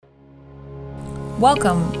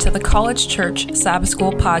Welcome to the College Church Sabbath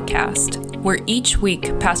School podcast, where each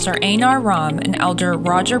week Pastor Einar and Elder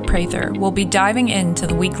Roger Prather will be diving into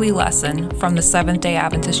the weekly lesson from the Seventh-day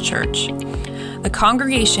Adventist Church. The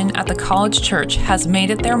congregation at the College Church has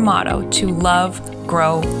made it their motto to love,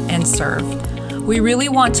 grow, and serve. We really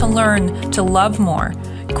want to learn to love more,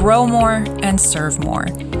 grow more, and serve more.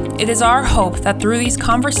 It is our hope that through these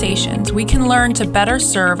conversations, we can learn to better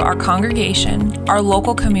serve our congregation, our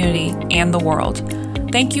local community, and the world.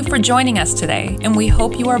 Thank you for joining us today, and we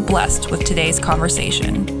hope you are blessed with today's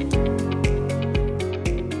conversation.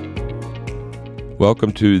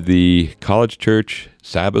 Welcome to the College Church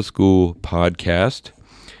Sabbath School podcast.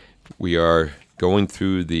 We are going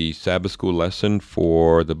through the Sabbath School lesson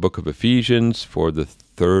for the book of Ephesians for the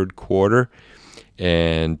third quarter.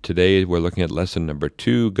 And today we're looking at lesson number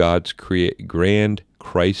 2, God's grand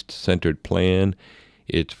Christ-centered plan.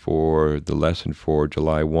 It's for the lesson for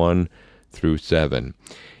July 1 through 7.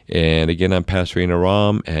 And again, I'm Pastor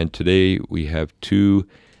Einar, and today we have two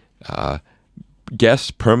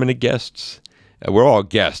permanent guests. We're all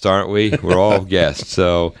guests, aren't we? We're all guests.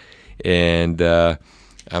 So, and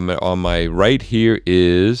I'm on my right here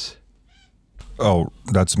is... Oh,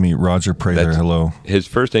 that's me, Roger Prather. Hello. His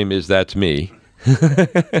first name is That's Me.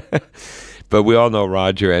 But we all know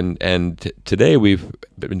Roger, and today we've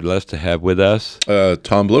been blessed to have with us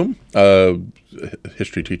Tom Bloom,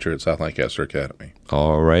 history teacher at South Lancaster Academy.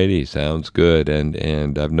 All righty, sounds good.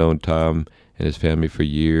 And I've known Tom and his family for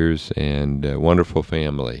years, and wonderful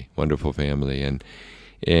family. And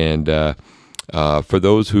for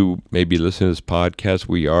those who may be listening to this podcast,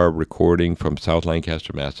 we are recording from South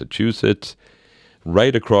Lancaster, Massachusetts,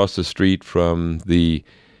 right across the street from the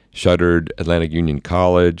shuttered Atlantic Union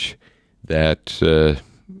College that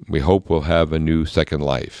we hope will have a new second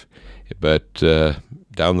life. But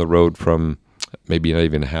down the road from maybe not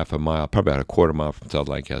even half a mile, probably about a quarter mile from South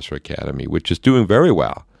Lancaster Academy, which is doing very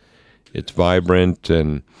well. It's vibrant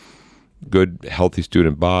and good, healthy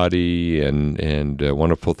student body and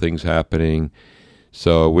wonderful things happening.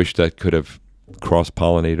 So I wish that could have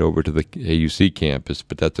cross-pollinated over to the AUC campus,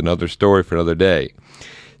 but that's another story for another day.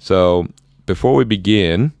 So before we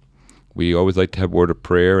begin, we always like to have a word of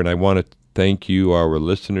prayer, and I want to thank you, our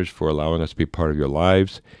listeners, for allowing us to be part of your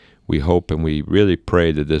lives. We hope and we really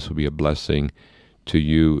pray that this will be a blessing to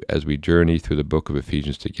you as we journey through the book of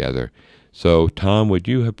Ephesians together. So, Tom, would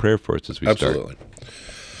you have prayer for us as we Absolutely. start?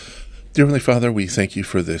 Dear Heavenly Father, we thank you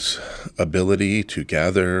for this ability to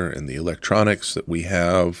gather and the electronics that we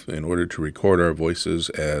have in order to record our voices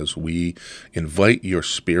as we invite your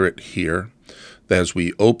Spirit here, as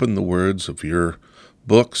we open the words of your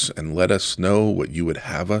books and let us know what you would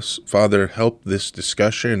have us. Father, help this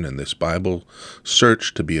discussion and this Bible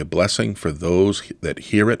search to be a blessing for those that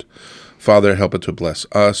hear it. Father, help it to bless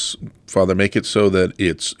us. Father, make it so that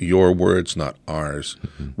it's your words, not ours.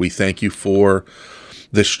 Mm-hmm. We thank you for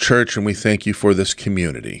this church, and we thank you for this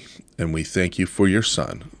community, and we thank you for your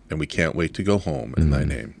Son, and we can't wait to go home in thy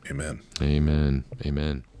name. Amen. Amen.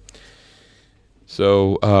 Amen.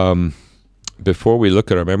 So before we look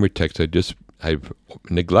at our memory text, I've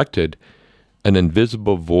neglected an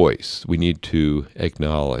invisible voice we need to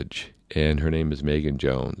acknowledge, and her name is Megan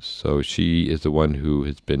Jones. So she is the one who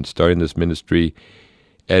has been starting this ministry,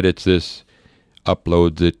 edits this,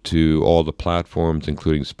 uploads it to all the platforms,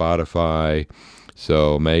 including Spotify.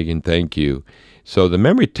 So Megan, thank you. So the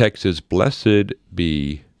memory text is, "Blessed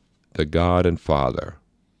be the God and Father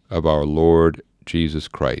of our Lord Jesus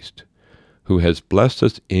Christ, who has blessed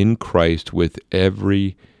us in Christ with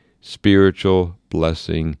every spiritual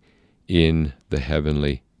blessing in the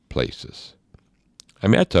heavenly places." I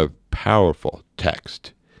mean, that's a powerful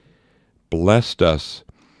text. Blessed us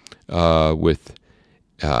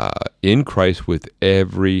in Christ with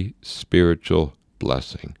every spiritual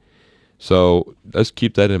blessing. So let's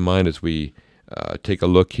keep that in mind as we take a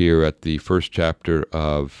look here at the first chapter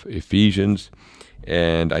of Ephesians.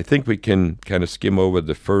 And I think we can kind of skim over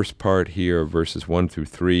the first part here, verses 1 through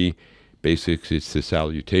 3. Basically, it's the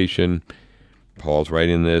salutation. Paul's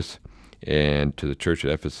writing this and to the church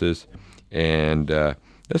at Ephesus. And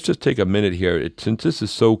let's just take a minute here. Since this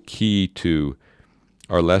is so key to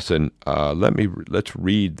our lesson, let's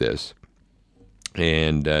read this.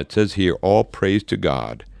 And it says here, "All praise to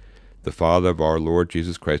God, the Father of our Lord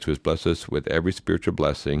Jesus Christ, who has blessed us with every spiritual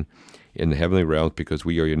blessing in the heavenly realms because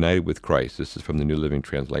we are united with Christ." This is from the New Living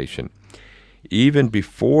Translation. "Even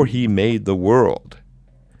before he made the world."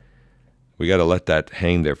 We got to let that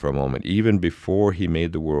hang there for a moment. "Even before he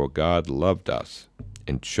made the world, God loved us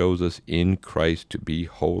and chose us in Christ to be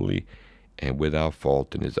holy and without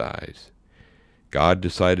fault in his eyes. God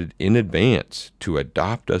decided in advance to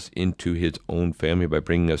adopt us into his own family by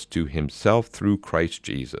bringing us to himself through Christ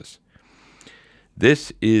Jesus.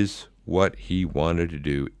 This is what he wanted to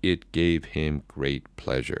do. It gave him great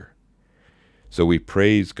pleasure. So we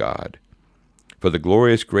praise God for the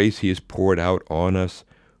glorious grace he has poured out on us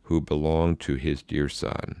who belong to his dear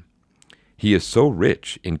Son. He is so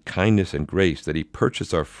rich in kindness and grace that he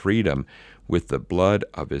purchased our freedom with the blood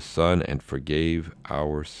of his Son and forgave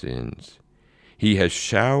our sins. He has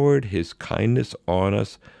showered his kindness on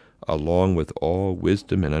us along with all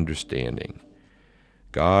wisdom and understanding.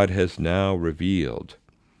 God has now revealed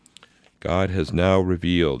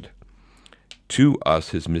to us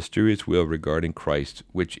his mysterious will regarding Christ,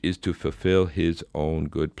 which is to fulfill his own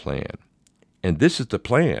good plan. And this is the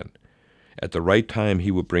plan. At the right time, he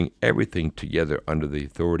will bring everything together under the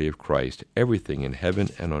authority of Christ, everything in heaven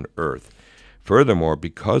and on earth. Furthermore,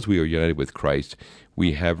 because we are united with Christ,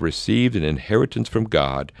 we have received an inheritance from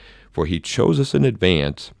God, for he chose us in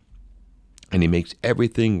advance, and he makes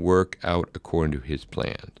everything work out according to his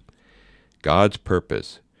plan. God's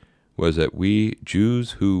purpose was that we,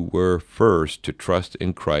 Jews who were first to trust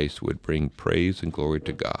in Christ, would bring praise and glory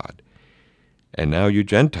to God. And now you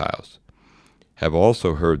Gentiles have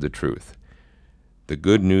also heard the truth, the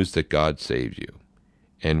good news that God saved you.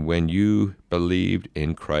 And when you believed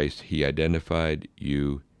in Christ, he identified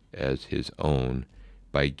you as his own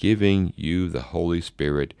by giving you the Holy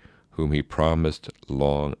Spirit, whom he promised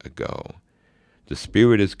long ago. The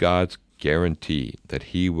Spirit is God's guarantee that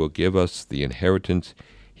he will give us the inheritance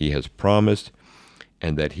he has promised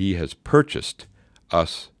and that he has purchased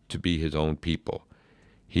us to be his own people.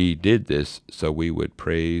 He did this so we would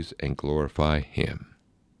praise and glorify him.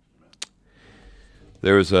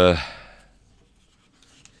 There's a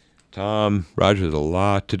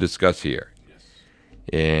lot to discuss here. Yes.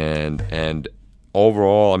 And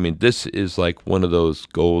overall, I mean, this is like one of those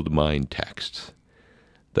gold mine texts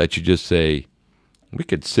that you just say, we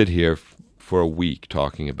could sit here for a week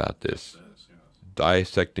talking about this,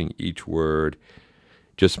 dissecting each word,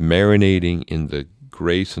 just marinating in the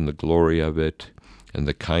grace and the glory of it and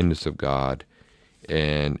the kindness of God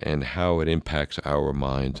and how it impacts our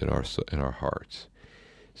minds and our hearts.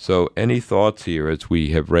 So any thoughts here as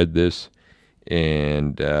we have read this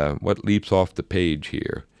and what leaps off the page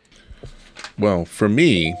here? Well, for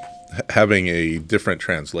me, having a different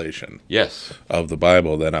translation yes. of the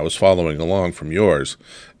Bible than I was following along from yours,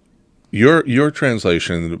 your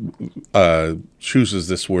translation chooses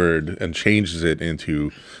this word and changes it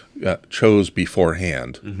into chose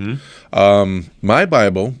beforehand. Mm-hmm. My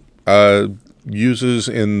Bible uses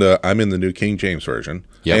I'm in the New King James Version.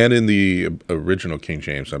 Yep. And in the original King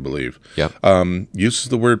James, I believe, yep. Uses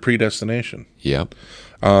the word predestination. Yep.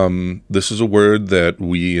 This is a word that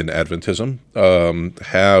we in Adventism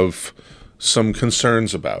have some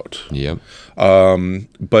concerns about. Yep.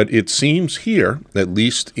 But it seems here, at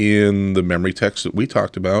least in the memory text that we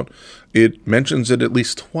talked about, it mentions it at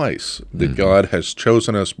least twice, that mm-hmm. God has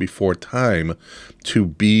chosen us before time to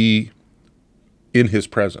be in his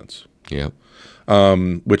presence. Yep.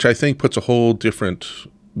 Which I think puts a whole different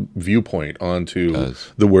viewpoint onto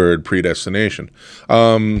the word predestination.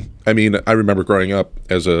 I mean, I remember growing up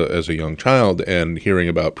as a young child and hearing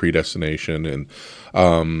about predestination and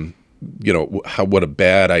what a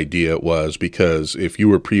bad idea it was, because if you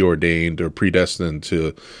were preordained or predestined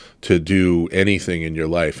to do anything in your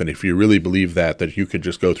life, and if you really believe that you could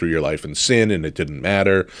just go through your life and sin and it didn't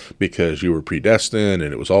matter because you were predestined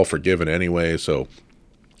and it was all forgiven anyway, so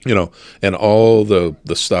and all the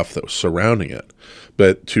stuff that was surrounding it.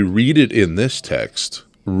 But to read it in this text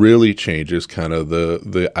really changes kind of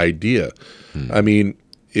the idea. Hmm. I mean,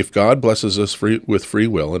 if God blesses us with free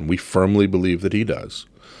will, and we firmly believe that he does,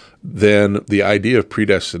 then the idea of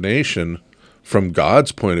predestination from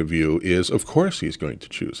God's point of view is, of course, he's going to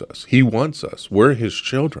choose us. He wants us. We're his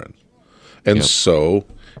children. And so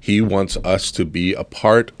he wants us to be a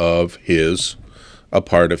part of his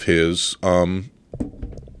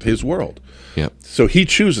world. Yep. So he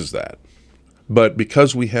chooses that. But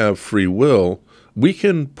because we have free will, we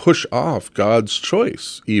can push off God's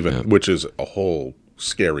choice even, which is a whole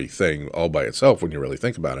scary thing all by itself when you really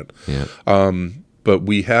think about it. Yep. But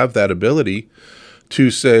we have that ability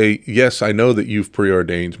to say, yes, I know that you've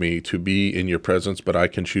preordained me to be in your presence, but I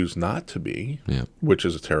can choose not to be, which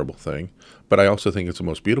is a terrible thing. But I also think it's the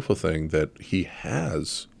most beautiful thing that he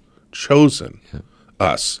has chosen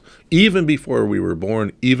us, even before we were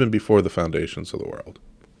born, even before the foundations of the world.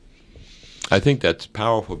 I think that's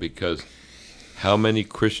powerful, because how many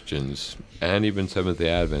Christians and even Seventh-day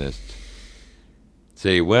Adventists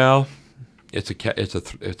say, well, it's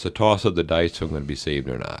a toss of the dice, so I'm going to be saved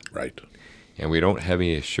or not. Right. and we don't have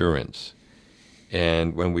any assurance.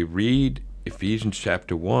 And when we read Ephesians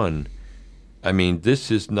chapter 1, I mean,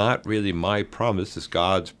 this is not really my problem. This is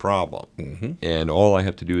God's problem. Mm-hmm. And all I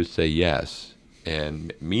have to do is say yes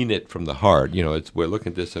and mean it from the heart. You know, we're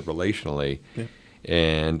looking at this relationally,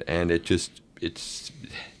 and it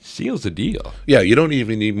seals the deal. Yeah, you don't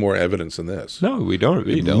even need more evidence than this. No, we don't.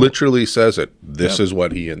 It literally says it. This is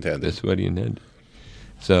what he intended. This is what he intended.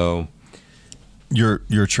 So,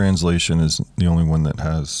 your translation is the only one that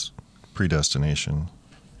has predestination.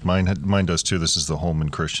 Mine does too. This is the Holman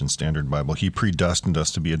Christian Standard Bible. He predestined us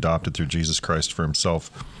to be adopted through Jesus Christ for himself,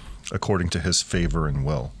 according to his favor and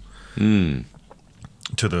will.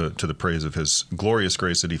 To the praise of his glorious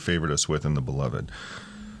grace that he favored us with in the beloved,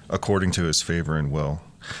 according to his favor and will.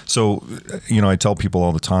 So, you know, I tell people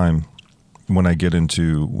all the time when we get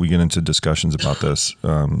into discussions about this,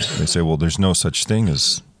 they say, well, there's no such thing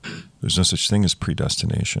as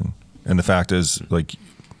predestination. And the fact is, like,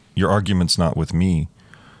 your argument's not with me.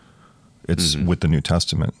 It's with the New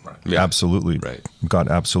Testament. Right. Yeah. Absolutely. Right. God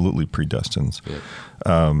absolutely predestines. Yeah.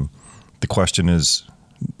 The question is,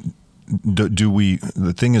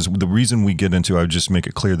 the reason we get into, I would just make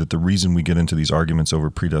it clear that the reason we get into these arguments over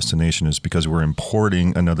predestination is because we're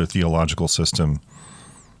importing another theological system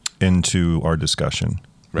into our discussion.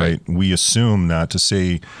 Right? We assume that to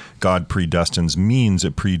say God predestines means he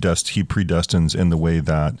predestines in the way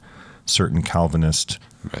that certain Calvinist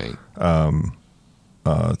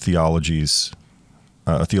theological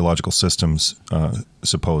systems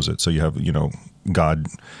suppose it. So you have, you know, God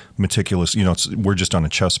meticulous, you know, we're just on a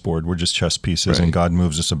chessboard, we're just chess pieces, and God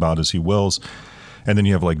moves us about as he wills. And then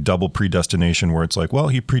you have like double predestination, where it's like, well,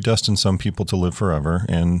 he predestined some people to live forever,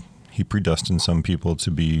 and he predestined some people to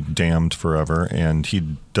be damned forever, and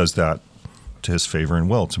he does that to his favor and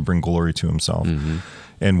will, to bring glory to himself. Mm-hmm.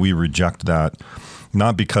 And we reject that,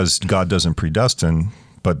 not because God doesn't predestine,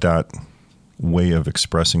 but that way of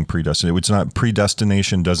expressing predestination. It's not,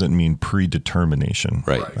 predestination doesn't mean predetermination.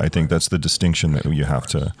 Right. I think that's the distinction that you have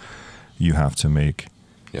to make.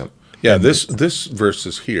 Yep. Yeah, this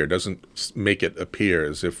verses here doesn't make it appear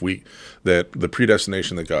as if that the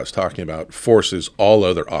predestination that God's talking about forces all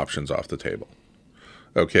other options off the table.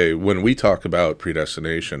 Okay, when we talk about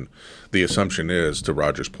predestination, the assumption is, to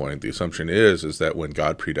Roger's point, the assumption is that when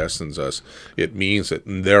God predestines us, it means that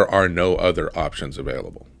there are no other options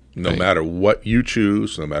available. No matter what you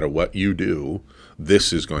choose, no matter what you do,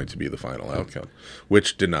 this is going to be the final outcome,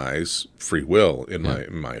 which denies free will, in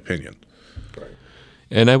my opinion. Right.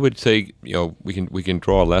 And I would say, you know, we can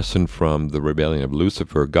draw a lesson from the rebellion of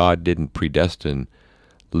Lucifer. God didn't predestine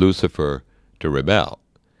Lucifer to rebel.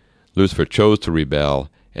 Lucifer chose to rebel,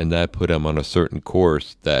 and that put him on a certain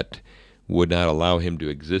course that would not allow him to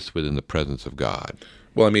exist within the presence of God.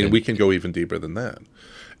 Well, I mean, we can go even deeper than that.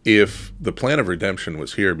 If the plan of redemption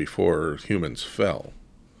was here before humans fell,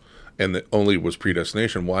 and that only was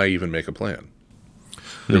predestination, why even make a plan?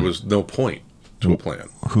 There was no point to a plan.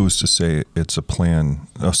 Who's to say it's a plan?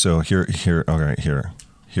 Oh, so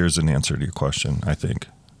here's an answer to your question, I think.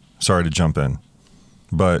 Sorry to jump in,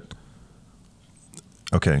 but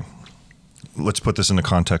okay. Let's put this into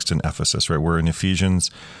context in Ephesus, right? We're in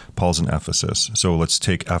Ephesians, Paul's in Ephesus. So let's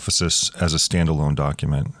take Ephesus as a standalone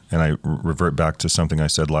document. And I revert back to something I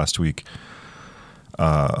said last week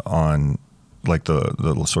on like the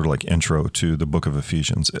sort of like intro to the book of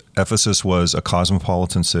Ephesians. Ephesus was a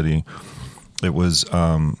cosmopolitan city. It was,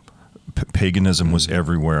 paganism was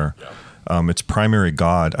everywhere. Its primary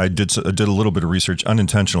god, I did a little bit of research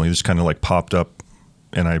unintentionally, this kind of like popped up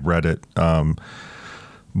and I read it.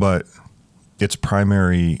 But its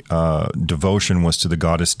primary devotion was to the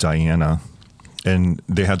goddess Diana, and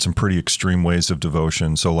they had some pretty extreme ways of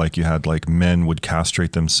devotion. So like you had like men would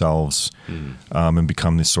castrate themselves and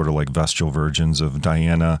become these sort of like vestal virgins of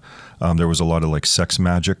Diana. There was a lot of like sex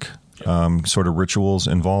magic sort of rituals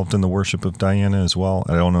involved in the worship of Diana as well.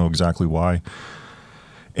 I don't know exactly why.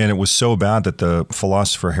 And it was so bad that the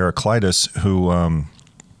philosopher Heraclitus, who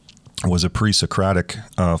was a pre-Socratic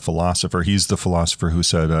philosopher. He's the philosopher who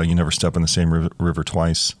said, you never step in the same river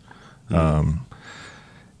twice.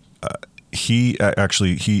 He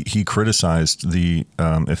criticized the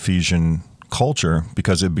Ephesian culture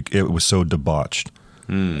because it was so debauched,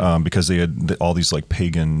 because they had all these like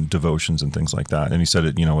pagan devotions and things like that. And he said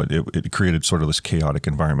it created sort of this chaotic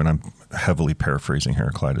environment. I'm heavily paraphrasing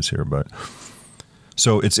Heraclitus here, but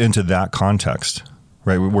so it's into that context.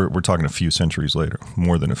 Right, we're talking a few centuries later,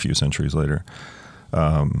 more than a few centuries later,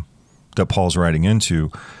 that Paul's writing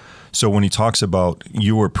into. So when he talks about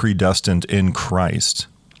you were predestined in Christ,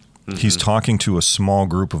 he's talking to a small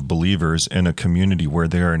group of believers in a community where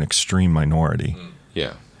they are an extreme minority.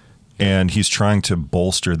 and he's trying to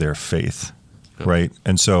bolster their faith, right?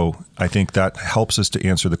 And so I think that helps us to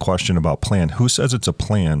answer the question about plan. Who says it's a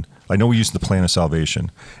plan? I know we use the plan of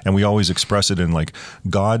salvation, and we always express it in like,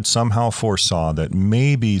 God somehow foresaw that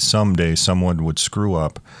maybe someday someone would screw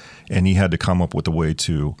up, and he had to come up with a way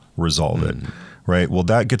to resolve it, right? Well,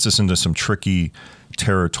 that gets us into some tricky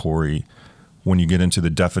territory when you get into the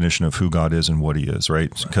definition of who God is and what he is, right?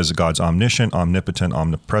 Because God's omniscient, omnipotent,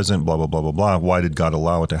 omnipresent, blah, blah, blah, blah, blah. Why did God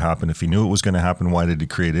allow it to happen? If he knew it was going to happen, why did he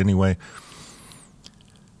create it anyway?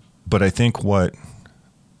 But I think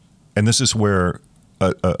and this is where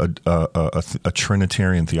a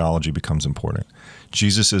Trinitarian theology becomes important.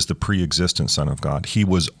 Jesus is the pre-existent Son of God. He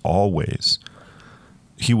was always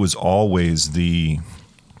the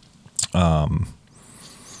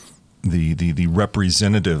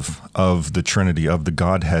representative of the Trinity, of the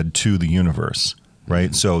Godhead to the universe, right?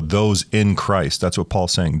 Mm-hmm. So those in Christ, that's what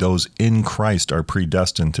Paul's saying, those in Christ are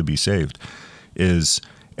predestined to be saved, is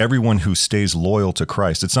everyone who stays loyal to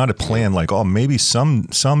Christ. It's not a plan like, oh, maybe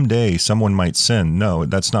someday someone might sin. No,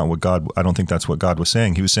 that's not what I don't think that's what God was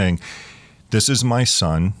saying. He was saying, this is my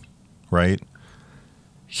son, right?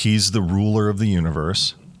 He's the ruler of the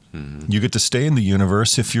universe. Mm-hmm. You get to stay in the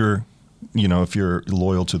universe if you're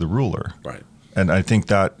loyal to the ruler. Right. And I think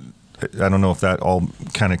that, I don't know if that all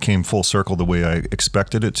kind of came full circle the way I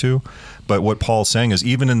expected it to, but what Paul's saying is,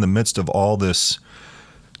 even in the midst of all this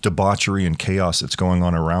debauchery and chaos that's going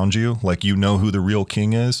on around you, like, you know who the real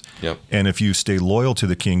king is. Yep. And if you stay loyal to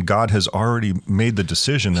the king, God has already made the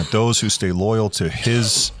decision that those who stay loyal to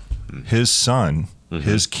his son, mm-hmm.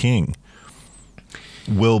 his king,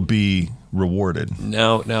 will be rewarded.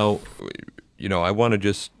 Now, I want to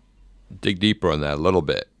just dig deeper on that a little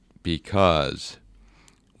bit, because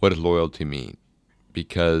what does loyalty mean?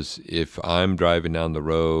 Because if I'm driving down the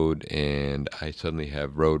road and I suddenly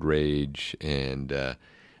have road rage, and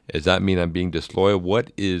does that mean I'm being disloyal?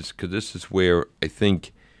 Because this is where I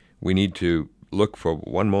think we need to look for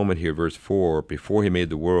one moment here, verse 4. Before he made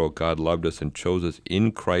the world, God loved us and chose us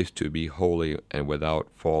in Christ to be holy and without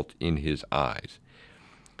fault in his eyes.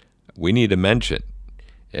 We need to mention,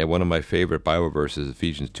 and one of my favorite Bible verses,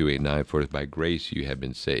 Ephesians 2:8-9, for it is by grace you have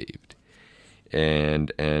been saved.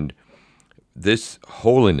 And this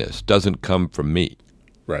holiness doesn't come from me.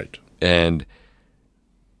 Right. And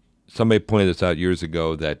somebody pointed this out years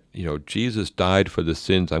ago, that, Jesus died for the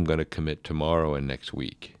sins I'm going to commit tomorrow and next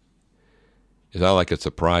week. It's not like a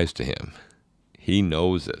surprise to him. He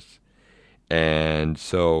knows this. And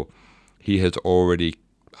so he has already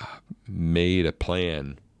made a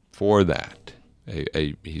plan for that.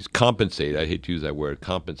 He's compensated. I hate to use that word,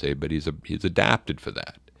 compensate, but he's adapted for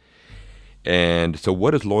that. And so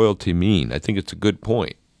what does loyalty mean? I think it's a good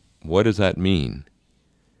point. What does that mean?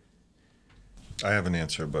 I have an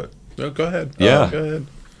answer, but... No, go ahead. Yeah. Go ahead.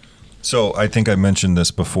 So I think I mentioned this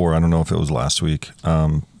before. I don't know if it was last week,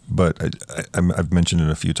 but I've mentioned it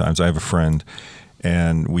a few times. I have a friend,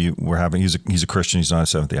 and we were having... He's a Christian. He's not a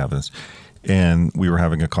Seventh-day Adventist. And we were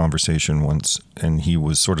having a conversation once, and he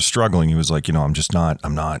was sort of struggling. He was like,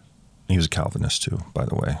 I'm not. He was a Calvinist too, by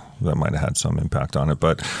the way. That might have had some impact on it.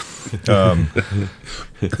 But, and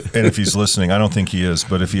if he's listening, I don't think he is,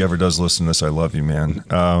 but if he ever does listen to this, I love you, man.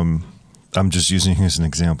 I'm just using him as an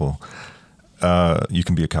example. You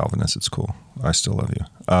can be a Calvinist. It's cool. I still love you.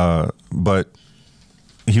 But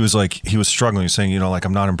he was struggling. He was saying,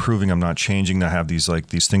 I'm not improving. I'm not changing. I have these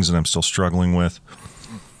things that I'm still struggling with.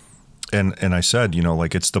 And I said,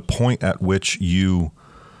 it's the point at which you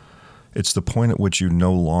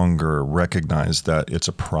no longer recognize that it's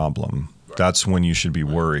a problem. Right. That's when you should be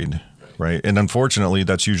worried, right? And unfortunately,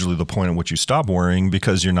 that's usually the point at which you stop worrying,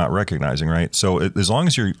 because you're not recognizing, right? So as long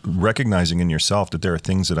as you're recognizing in yourself that there are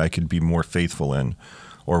things that I could be more faithful in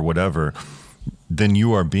or whatever, then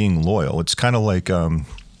you are being loyal. It's kind of like...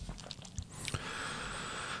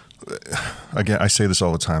 Again, I say this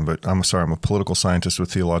all the time, but I'm a political scientist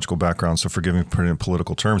with theological background, so forgive me for putting it in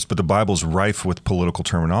political terms, but the Bible's rife with political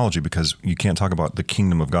terminology, because you can't talk about the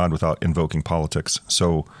kingdom of God without invoking politics.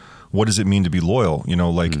 So what does it mean to be loyal?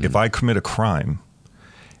 If I commit a crime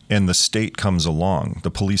and the state comes along,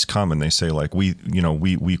 the police come and they say,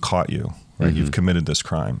 we caught you, right? Mm-hmm. You've committed this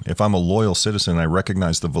crime. If I'm a loyal citizen, I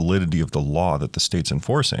recognize the validity of the law that the state's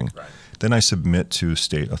enforcing. Right. Then I submit to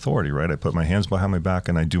state authority, right? I put my hands behind my back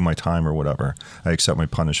and I do my time or whatever. I accept my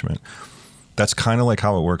punishment. That's kind of like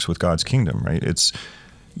how it works with God's kingdom, right? It's,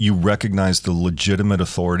 you recognize the legitimate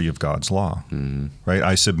authority of God's law, mm-hmm. right?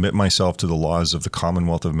 I submit myself to the laws of the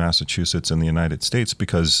Commonwealth of Massachusetts and the United States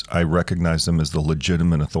because I recognize them as the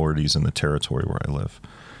legitimate authorities in the territory where I live.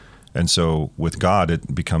 And so with God,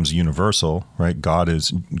 it becomes universal, right? God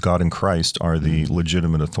and Christ are the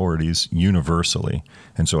legitimate authorities universally.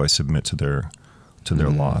 And so I submit to their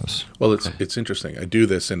laws. Well, it's interesting. I do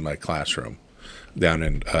this in my classroom down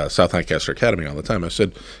in South Lancaster Academy all the time. I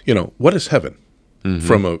said, what is heaven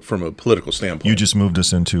from a political standpoint? You just moved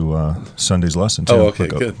us into Sunday's lesson too. Oh, okay,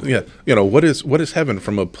 good. Yeah, what is heaven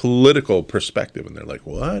from a political perspective? And they're like,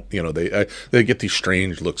 what? They get these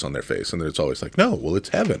strange looks on their face, and it's always like, no, well, it's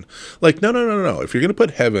heaven. Like, no. If you're going to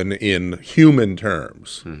put heaven in human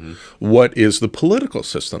terms, what is the political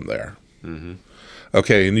system there? Mm-hmm.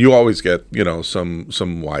 Okay, and you always get,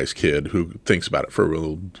 some wise kid who thinks about it for a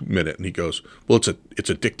little minute, and he goes, well, it's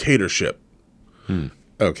a dictatorship.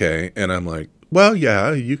 Okay, and I'm like, well,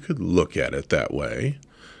 yeah, you could look at it that way,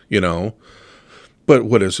 but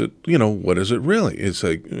what is it? What is it really? It's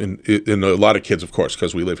like, and a lot of kids, of course,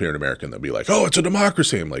 because we live here in America, and they'll be like, oh, it's a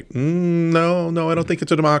democracy. I'm like, no, I don't think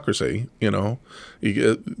it's a democracy,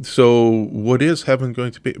 So what is heaven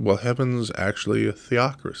going to be? Well, heaven's actually a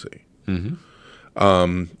theocracy. Mm-hmm.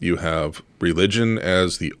 You have religion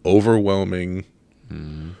as the overwhelming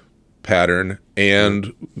pattern,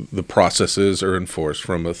 and the processes are enforced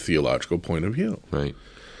from a theological point of view. Right.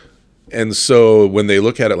 And so when they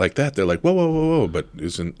look at it like that, they're like, whoa, but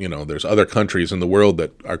isn't, there's other countries in the world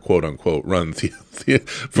that are quote unquote run from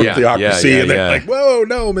theocracy. And they're like, whoa,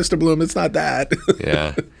 no, Mr. Bloom, it's not that.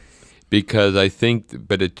 Yeah. Because I think,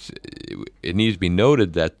 but it needs to be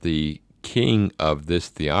noted that the king of this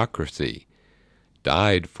theocracy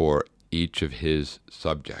died for each of his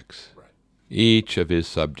subjects. Right. Each of his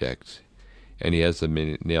subjects. And he has the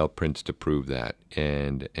nail prints to prove that.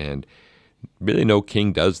 And really no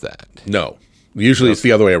king does that. No. Usually it's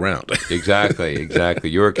the other way around. Exactly.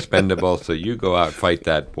 You're expendable, so you go out and fight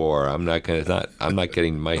that war. I'm not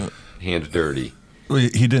getting my hands dirty.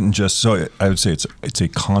 He didn't just. So I would say it's a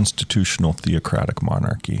constitutional theocratic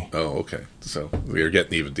monarchy. Oh, okay. So we're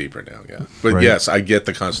getting even deeper now, yeah. But yes, I get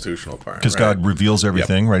the constitutional part. Because God reveals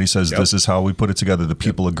everything, right? He says, this is how we put it together. The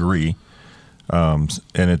people agree. So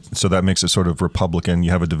that makes it sort of republican.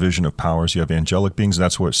 You have a division of powers. You have angelic beings.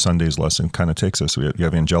 That's where Sunday's lesson kind of takes us. You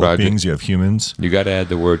have angelic beings. You have humans. You got to add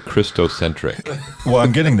the word Christocentric. Well,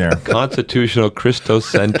 I'm getting there. Constitutional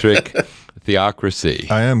Christocentric theocracy.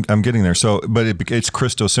 I'm getting there. So, but it's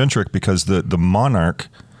Christocentric because the monarch,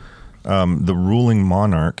 the ruling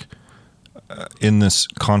monarch, in this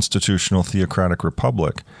constitutional theocratic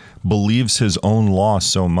republic, believes his own law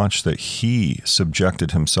so much that he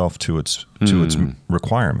subjected himself to its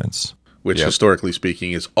requirements, which historically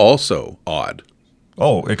speaking is also odd.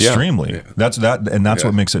 Oh, extremely. Yeah. That's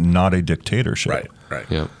what makes it not a dictatorship. Right.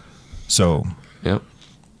 Yeah. So. Yeah.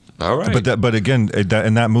 All right. But again,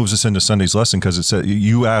 that moves us into Sunday's lesson, because it said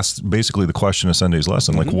you asked basically the question of Sunday's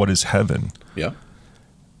lesson, like, what is heaven? Yeah.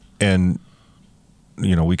 And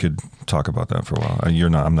we could talk about that for a while.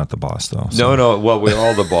 I'm not the boss, though. So. No. Well, we're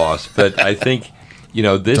all the boss, but I think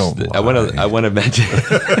this. I want to mention.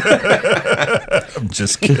 I'm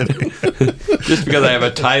just kidding. Just because I have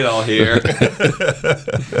a title here.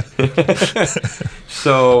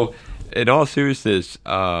 So, in all seriousness,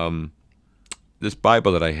 this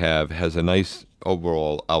Bible that I have has a nice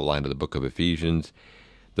overall outline of the book of Ephesians.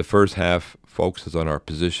 The first half focuses on our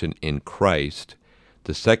position in Christ.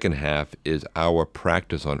 The second half is our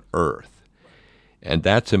practice on earth. And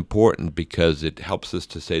that's important because it helps us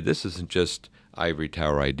to say this isn't just ivory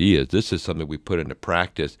tower ideas. This is something we put into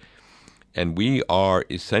practice. And we are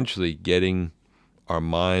essentially getting our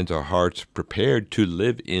minds, our hearts prepared to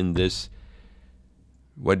live in this,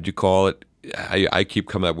 what did you call it? I keep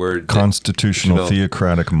coming that word. Constitutional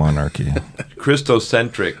theocratic monarchy.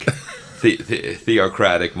 Christocentric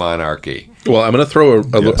theocratic monarchy. Well, I'm going to throw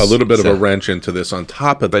a little bit of a wrench into this on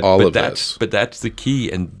top of all of this. But that's the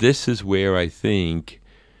key, and this is where I think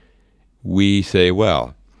we say,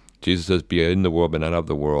 well, Jesus says, be in the world but not of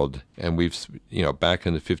the world. And we've, back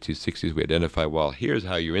in the 50s, 60s, we identify, well, here's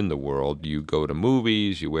how you're in the world. You go to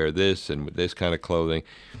movies, you wear this and this kind of clothing.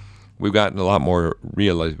 We've gotten a lot more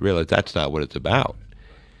realize that's not what it's about.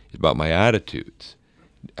 It's about my attitudes.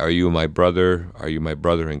 Are you my brother? Are you my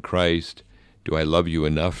brother in Christ? Do I love you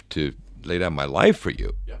enough to lay down my life for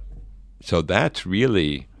you? Yeah. So that's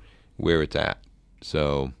really where it's at.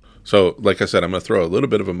 So, like I said, I'm going to throw a little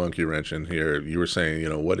bit of a monkey wrench in here. You were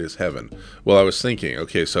saying, what is heaven? Well, I was thinking,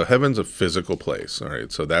 okay, so heaven's a physical place. All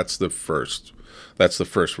right, so that's the first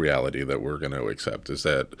reality that we're going to accept, is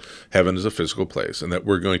that heaven is a physical place and that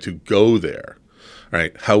we're going to go there. All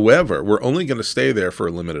right. However, we're only going to stay there for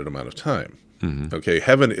a limited amount of time. Mm-hmm. Okay,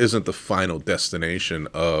 heaven isn't the final destination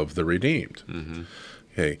of the redeemed. Mm-hmm.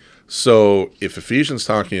 Okay, so if Ephesians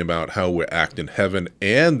talking about how we act in heaven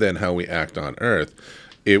and then how we act on earth,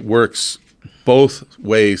 it works both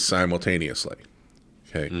ways simultaneously.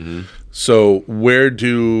 Okay, so where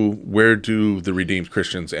do the redeemed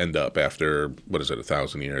Christians end up after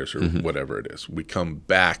 1,000 years or whatever it is? We come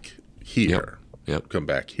back here. Yep. Come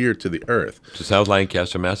back here to the earth. To South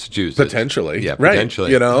Lancaster, Massachusetts. Potentially. Yeah, right.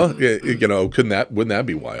 potentially. Wouldn't that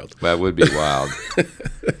be wild? That would be wild.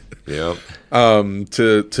 Yep.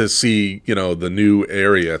 To see, the new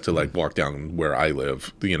area, to like walk down where I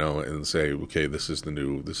live, and say, okay, this is the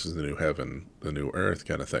new heaven, the new earth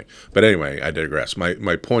kind of thing. But anyway, I digress.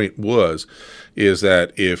 My point is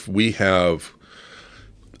that if we have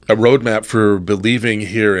a roadmap for believing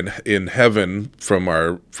here in heaven from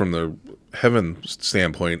the heaven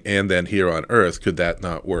standpoint, and then here on earth, could that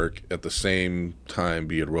not work at the same time,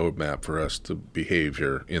 be a roadmap for us to behave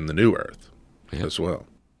here in the new earth as well?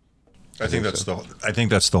 I think that's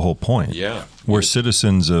the whole point. Yeah. We're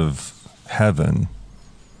citizens of heaven,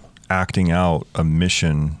 acting out a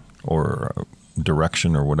mission or a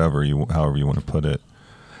direction or whatever however you want to put it.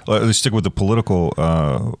 Let's stick with the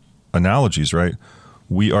political analogies, right?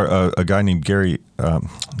 We are a guy named Stanley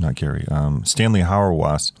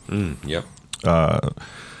Hauerwas. Yep.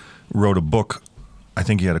 Wrote a book. I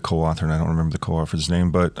think he had a co-author, and I don't remember the co-author's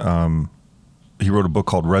name, but he wrote a book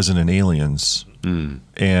called Resident Aliens.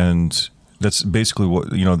 And that's basically what,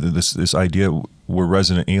 this idea, we're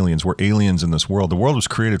resident aliens. We're aliens in this world. The world was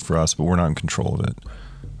created for us, but we're not in control of it.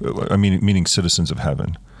 I mean, meaning citizens of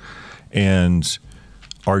heaven. And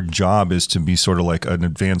our job is to be sort of like an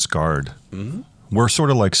advance guard. We're sort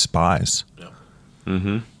of like spies.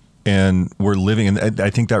 And we're living, and I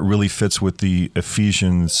think that really fits with the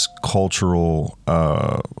Ephesians cultural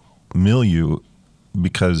milieu,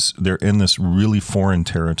 because they're in this really foreign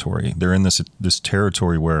territory. They're in this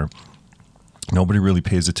territory where nobody really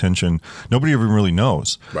pays attention. Nobody even really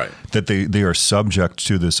knows that they are subject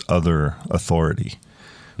to this other authority,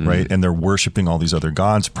 right? And they're worshiping all these other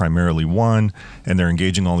gods, primarily one, and they're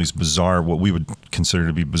engaging all these bizarre, what we would consider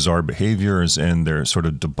to be bizarre behaviors, and they're sort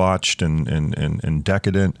of debauched and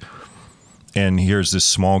decadent. And here's this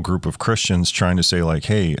small group of Christians trying to say, like,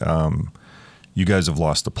 hey, you guys have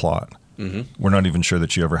lost the plot. We're not even sure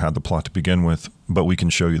that you ever had the plot to begin with, but we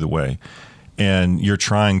can show you the way. And you're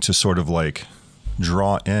trying to sort of like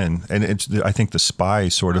draw in, and I think the spy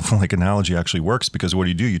sort of like analogy actually works, because what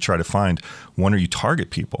do? You try to find one, or you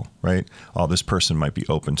target people, right? Oh, this person might be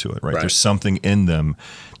open to it, right? There's something in them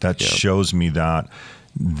that shows me that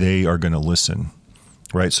they are going to listen,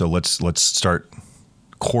 right? So let's start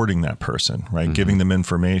courting that person, right? Giving them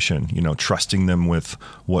information, trusting them with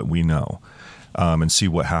what we know. And see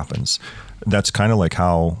what happens. That's kind of like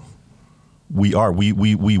how we are.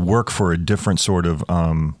 We work for a different sort of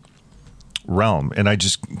realm. And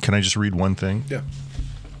can I just read one thing? Yeah.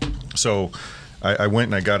 So I went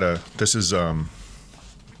and I got this is the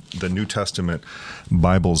New Testament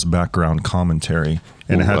Bible's background commentary,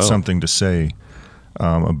 and it had something to say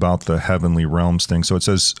about the heavenly realms thing. So it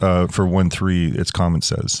says, for 1:3, its comment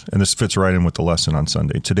says, and this fits right in with the lesson on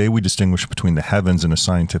Sunday: today we distinguish between the heavens in a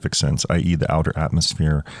scientific sense, i.e. the outer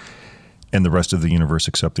atmosphere and the rest of the universe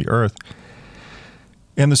except the earth,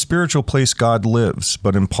 and the spiritual place God lives.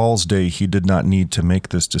 But in Paul's day, he did not need to make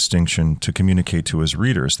this distinction to communicate to his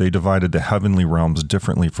readers. They divided the heavenly realms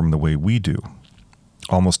differently from the way we do.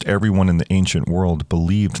 Almost everyone in the ancient world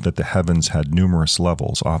believed that the heavens had numerous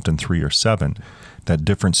levels, often 3 or 7, that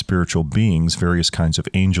different spiritual beings, various kinds of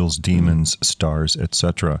angels, demons, stars,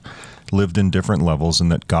 etc., lived in different levels,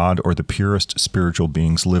 and that God or the purest spiritual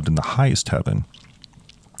beings lived in the highest heaven.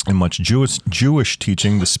 In much Jewish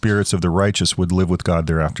teaching, the spirits of the righteous would live with God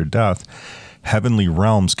there after death. Heavenly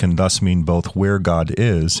realms can thus mean both where God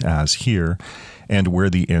is, as here, and where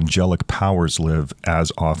the angelic powers live,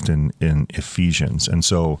 as often in Ephesians. And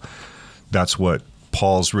so that's what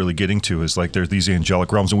Paul's really getting to, is like there's these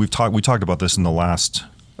angelic realms. And we talked about this in the last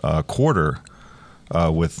quarter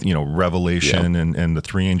with, Revelation and the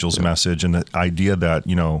three angels message, and the idea that,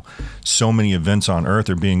 so many events on earth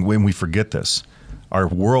are being, when we forget this. Our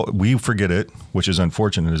world, we forget it, which is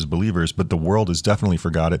unfortunate as believers, but the world has definitely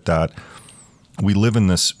forgot it, that we live in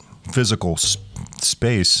this physical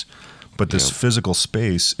space, but this physical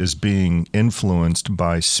space is being influenced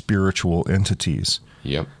by spiritual entities.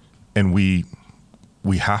 Yep. And we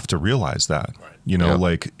have to realize that,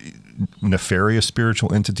 like nefarious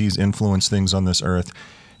spiritual entities influence things on this earth,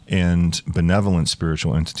 and benevolent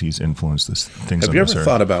spiritual entities influence things on this earth. Have you ever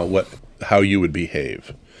thought about how you would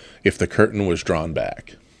behave if the curtain was drawn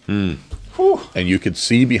back and you could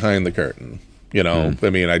see behind the curtain? I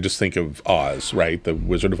mean, I just think of Oz, right? The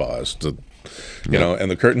Wizard of Oz, the you know, and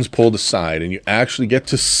the curtain's pulled aside, and you actually get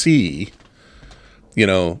to see, you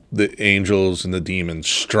know, the angels and the demons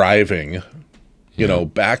striving, you know,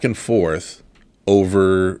 back and forth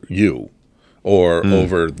over you or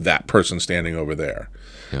over that person standing over there.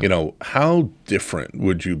 You know, how different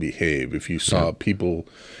would you behave if you saw people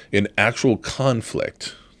in actual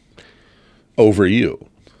conflict over you?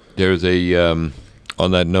 There's a,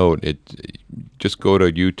 on that note, just go to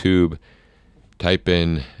YouTube, type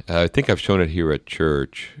in, I think I've shown it here at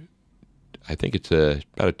church. I think it's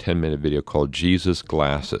about a 10-minute video called Jesus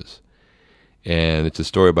Glasses. And it's a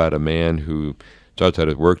story about a man who starts out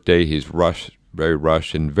his workday. He's very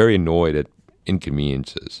rushed, and very annoyed at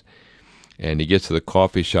inconveniences. And he gets to the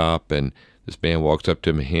coffee shop, and this man walks up to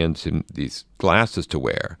him and hands him these glasses to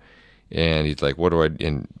wear. And he's like, what do I,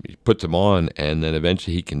 and he puts them on, and then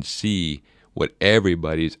eventually he can see what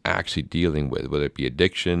everybody's actually dealing with, whether it be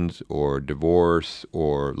addictions or divorce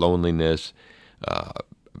or loneliness,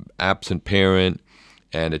 absent parent,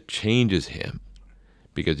 and it changes him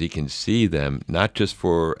because he can see them, not just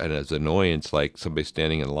for as annoyance, like somebody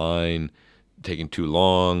standing in line, taking too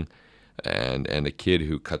long, and a kid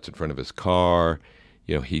who cuts in front of his car.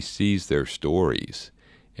 You know, he sees their stories,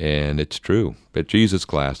 and it's true. But Jesus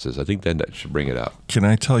Glasses, I think that should bring it up. Can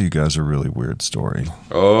I tell you guys a really weird story?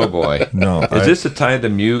 Oh, boy. No. Is this the time to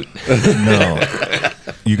mute? No.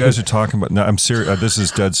 You guys are talking about, no, I'm serious. This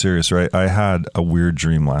is dead serious, right? I had a weird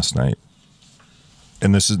dream last night.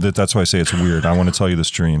 And that's why I say it's weird. I want to tell you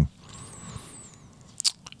this dream.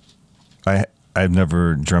 I've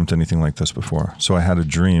never dreamt anything like this before. So I had a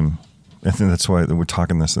dream. I think that's why we're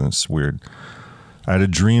talking this, and it's weird. I had a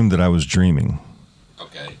dream that I was dreaming.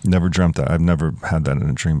 Okay. Never dreamt that. I've never had that in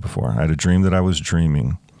a dream before. I had a dream that I was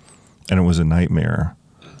dreaming, and it was a nightmare.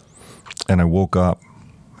 And I woke up,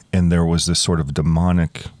 and there was this sort of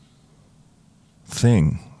demonic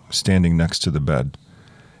thing standing next to the bed.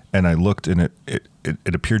 And I looked, and it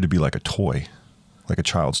appeared to be like a toy, like a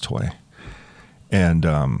child's toy. And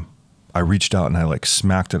I reached out, and I like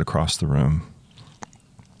smacked it across the room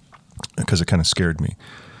because it kind of scared me.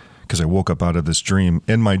 Because I woke up out of this dream.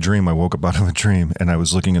 In my dream, I woke up out of a dream, and I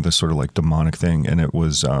was looking at this sort of like demonic thing, and it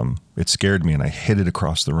was it scared me, and I hit it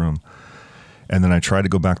across the room. And then I tried to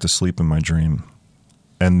go back to sleep in my dream,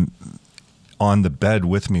 and on the bed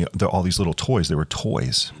with me, all these little toys. They were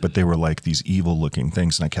toys, but they were like these evil-looking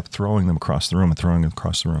things, and I kept throwing them across the room and throwing them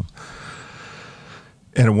across the room.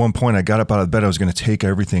 And at one point, I got up out of the bed. I was going to take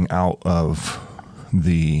everything out of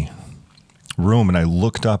the room, and I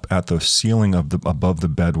looked up at the ceiling above the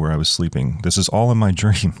bed where I was sleeping. This is all in my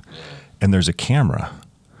dream, and there's a camera,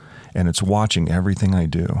 and it's watching everything I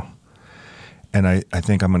do. And I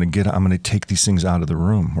think I'm going to take these things out of the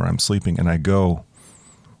room where I'm sleeping, and I go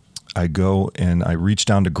and I reach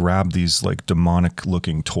down to grab these like demonic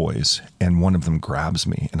looking toys, and one of them grabs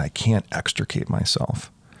me, and I can't extricate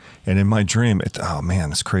myself. And in my dream, oh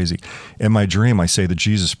man, it's crazy. In my dream, I say the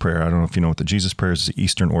Jesus prayer. I don't know if you know what the Jesus prayer is. It's the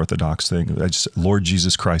Eastern Orthodox thing. Lord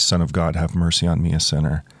Jesus Christ, Son of God, have mercy on me, a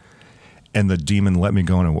sinner. And the demon let me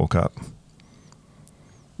go, and I woke up.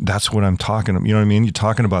 That's what I'm talking about. You know what I mean? You're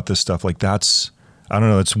talking about this stuff. Like I don't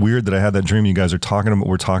know. It's weird that I had that dream. You guys are talking about,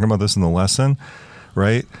 we're talking about this in the lesson,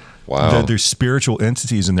 right? Wow. There's spiritual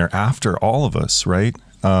entities, and they're after all of us, right?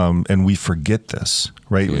 And we forget this,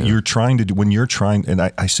 right? Yeah. When you're trying, and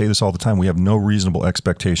I say this all the time, we have no reasonable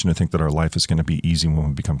expectation to think that our life is going to be easy when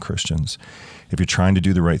we become Christians. If you're trying to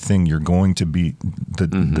do the right thing, you're going to be,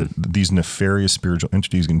 these nefarious spiritual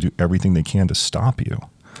entities can do everything they can to stop you.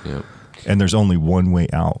 Yeah. And there's only one way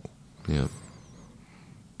out. Yeah.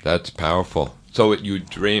 That's powerful. So you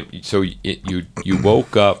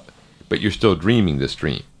woke up, but you're still dreaming this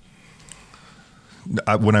dream.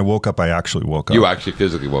 When I woke up, I actually woke up. You actually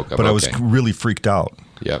physically woke up. But I was really freaked out.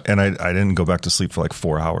 Yep. And I didn't go back to sleep for like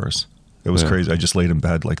 4 hours. It was crazy. I just laid in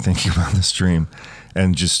bed like thinking about this dream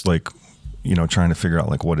and just like, trying to figure out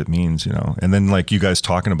like what it means, And then like you guys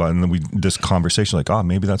talking about it, and then this conversation like, oh,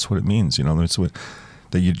 maybe that's what it means, That's what,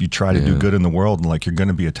 that you try to do good in the world, and like you're going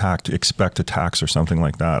to be attacked, expect attacks or something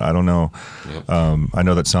like that. I don't know. Yep. I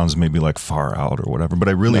know that sounds maybe like far out or whatever, but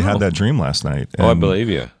I really had that dream last night. Oh, I believe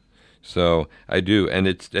you. So I do, and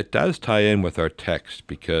it does tie in with our text,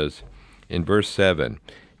 because in verse 7,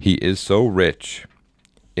 he is so rich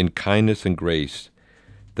in kindness and grace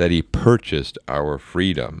that he purchased our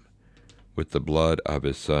freedom with the blood of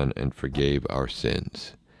his Son and forgave our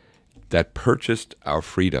sins. That purchased our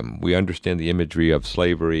freedom. We understand the imagery of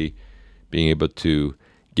slavery, being able to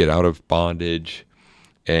get out of bondage,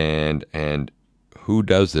 and who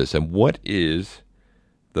does this? And what is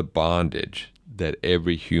the bondage that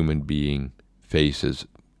every human being faces,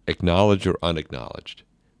 acknowledged or unacknowledged?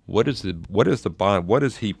 what is the bond? What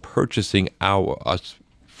is he purchasing us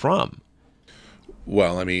from?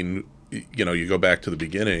 Well, I mean, you go back to the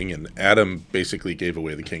beginning, and Adam basically gave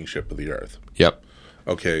away the kingship of the earth. Yep.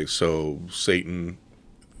 Okay, so Satan,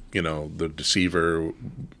 the deceiver,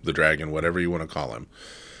 the dragon, whatever you want to call him,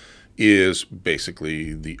 is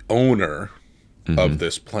basically the owner of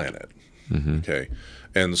this planet. Okay,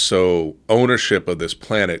 and so ownership of this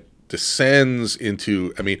planet descends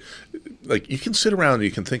into, I mean, like, you can sit around and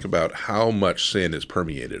you can think about how much sin has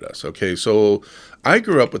permeated us. Okay, so I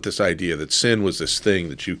grew up with this idea that sin was this thing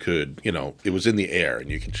that you could, it was in the air and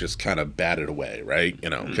you could just kind of bat it away, right?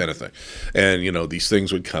 Kind of thing. And, these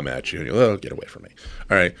things would come at you and you're, oh, get away from me.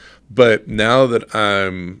 All right. But now that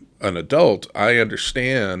I'm an adult, I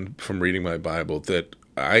understand from reading my Bible that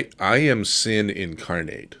I am sin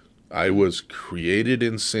incarnate. I was created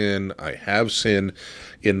in sin. I have sin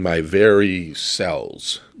in my very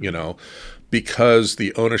cells, because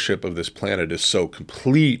the ownership of this planet is so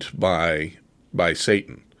complete by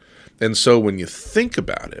Satan. And so when you think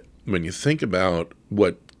about it, when you think about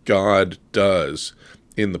what God does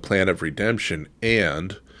in the plan of redemption,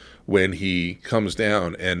 and when he comes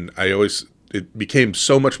down, and it became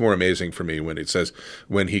so much more amazing for me when it says,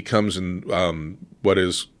 when he comes and what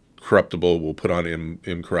is corruptible will put on him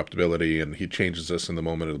incorruptibility, and he changes us in the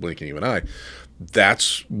moment of the blinking of an eye.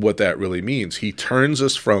 That's what that really means. He turns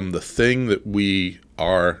us from the thing that we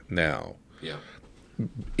are now,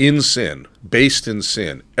 in sin, based in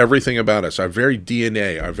sin. Everything about us, our very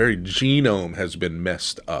DNA, our very genome has been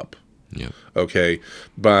messed up. Okay,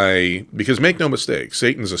 because make no mistake,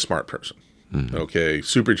 Satan's a smart person. Okay,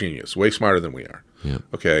 super genius, way smarter than we are.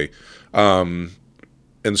 Okay, and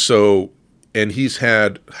he's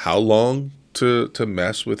had how long to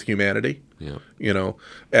mess with humanity?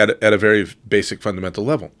 At a very basic fundamental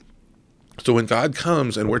level. So when God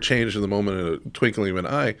comes and we're changed in the moment of a twinkling of an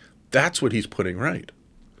eye, that's what he's putting right.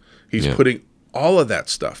 He's putting all of that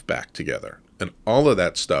stuff back together, and all of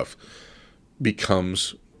that stuff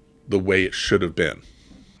becomes the way it should have been.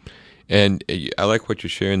 And I like what you're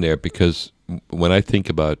sharing there, because when I think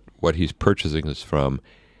about what he's purchasing us from,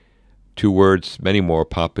 two words, many more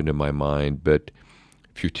pop into my mind, but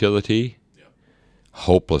futility,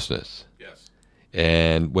 hopelessness.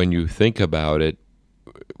 And when you think about it,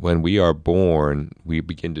 when we are born, we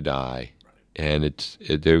begin to die. And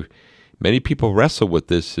many people wrestle with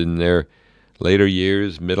this in their later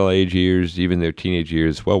years, middle-age years, even their teenage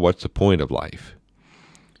years. Well, what's the point of life?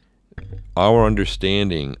 Our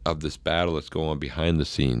understanding of this battle that's going on behind the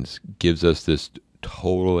scenes gives us this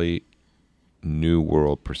totally new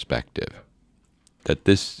world perspective. That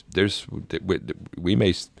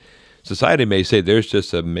society may say there's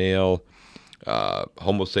just a male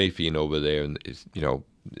Homo sapien over there, and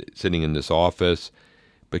sitting in this office,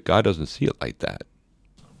 but God doesn't see it like that.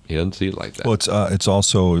 He doesn't see it like that. Well, it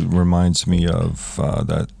also reminds me of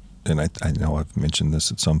that, and I know I've mentioned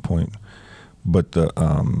this at some point, but the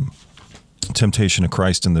temptation of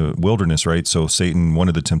Christ in the wilderness, right? So one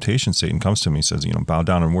of the temptations, Satan comes to me, says, bow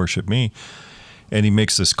down and worship me. And he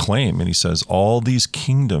makes this claim, and he says, all these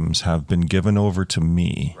kingdoms have been given over to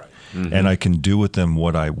me, and I can do with them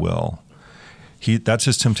what I will. That's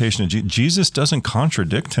his temptation. Jesus doesn't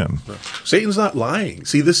contradict him. Satan's not lying.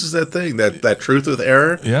 See, this is that thing, that truth with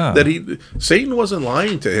error. Yeah. Satan wasn't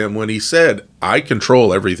lying to him when he said, I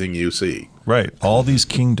control everything you see. Right. All these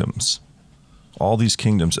kingdoms.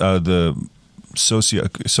 The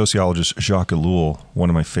sociologist Jacques Ellul, one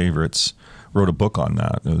of my favorites, wrote a book on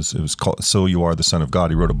that. It was called So You Are the Son of God.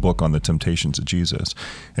 He wrote a book on the temptations of Jesus,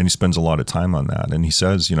 and he spends a lot of time on that. And he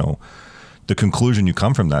says, the conclusion you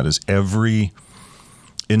come from that is every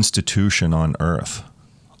institution on earth,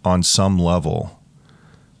 on some level,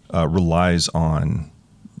 relies on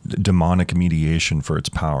demonic mediation for its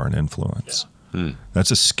power and influence.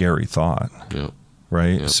 That's a scary thought,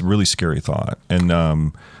 right? It's a really scary thought.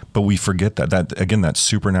 And but we forget that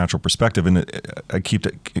supernatural perspective. And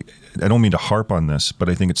I don't mean to harp on this, but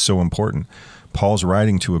I think it's so important. Paul's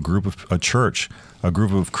writing to a church, a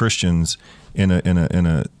group of Christians in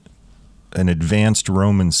an advanced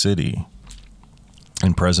Roman city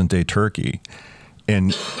in present-day Turkey,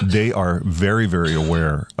 and they are very, very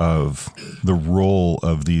aware of the role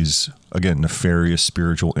of these, again, nefarious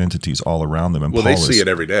spiritual entities all around them. And they see it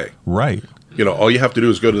every day. Right. All you have to do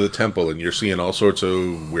is go to the temple, and you're seeing all sorts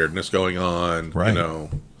of weirdness going on. Right.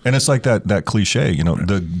 And it's like that cliche,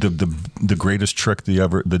 the greatest trick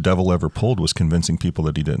the devil ever pulled was convincing people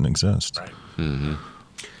that he didn't exist. Right. Mm-hmm.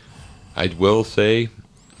 I will say,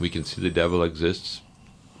 we can see the devil exists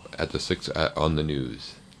at the 6 on the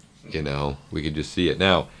news. We can just see it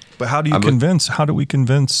now. But how do we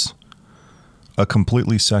convince a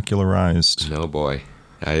completely secularized. No, boy.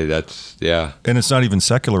 That's, yeah. And it's not even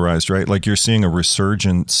secularized, right? Like you're seeing a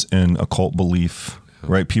resurgence in occult belief,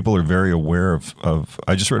 right? People are very aware of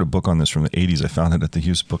I just read a book on this from the 80s. I found it at the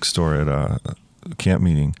used bookstore at a camp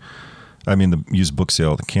meeting. I mean, the used book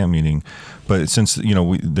sale at the camp meeting. But since,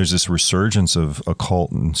 there's this resurgence of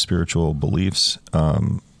occult and spiritual beliefs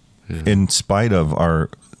in spite of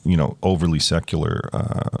our, overly secular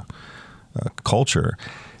culture.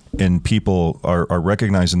 And people are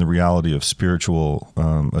recognizing the reality of a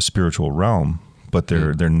spiritual realm, but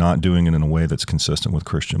they're not doing it in a way that's consistent with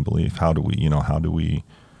Christian belief. How do we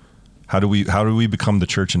become the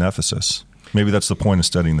church in Ephesus? Maybe that's the point of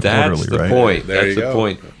studying the quarterly, right? Point. There That's you the go.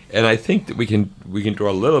 point. And I think that we can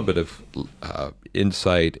draw a little bit of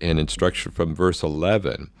insight and instruction from verse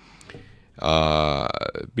 11,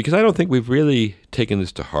 because I don't think we've really taken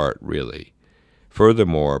this to heart, really.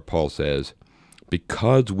 Furthermore, Paul says,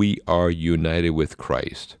 because we are united with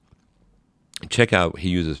Christ. Check out, he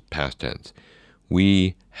uses past tense.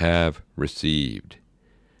 We have received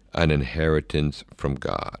an inheritance from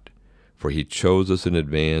God. For he chose us in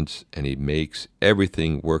advance, and he makes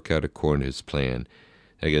everything work out according to his plan.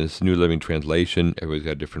 Again, this is New Living Translation. Everybody's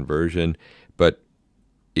got a different version. But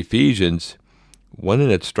Ephesians, one thing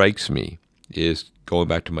that strikes me is going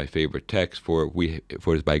back to my favorite text, for it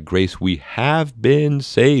is by grace we have been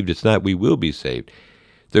saved. It's not we will be saved.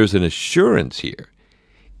 There's an assurance here.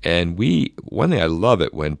 And one thing I love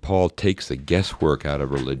it when Paul takes the guesswork out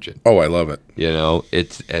of religion. Oh, I love it.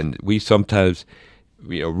 And we sometimes,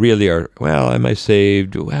 really are, well, am I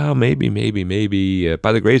saved? Well, maybe,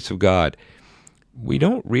 by the grace of God. We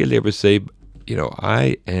don't really ever say,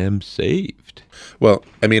 I am saved. Well,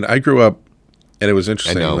 I mean, I grew up, and it was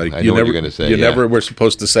interesting. I know like what you never, you're gonna say, You yeah. never were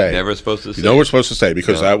supposed to say. Never supposed to say. You know, we're supposed to say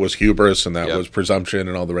because Yeah. that was hubris and that Yep. was presumption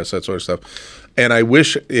and all the rest of that sort of stuff. And I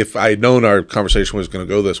wish if I'd known our conversation was going to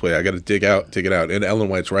go this way, I got to dig it out. In Ellen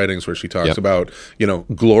White's writings, where she talks Yep. about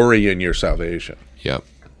glory in your salvation. Yep.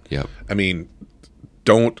 I mean,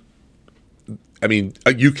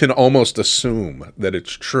 you can almost assume that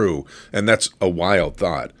it's true, and that's a wild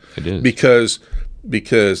thought. It is.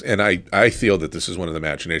 Because and I feel that this is one of the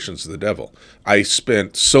machinations of the devil. I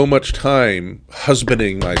spent so much time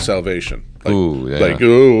husbanding my salvation. Ooh, yeah. I got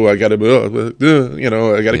to, I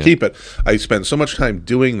got to keep it. I spend so much time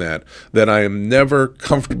doing that I am never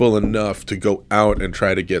comfortable enough to go out and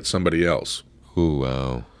try to get somebody else. Ooh,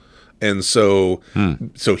 wow. And so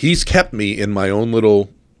he's kept me in my own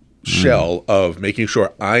little shell of making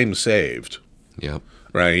sure I'm saved. Yep.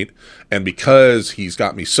 Right. And because he's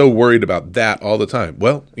got me so worried about that all the time.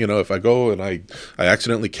 Well, if I go and I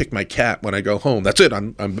accidentally kick my cat when I go home, that's it.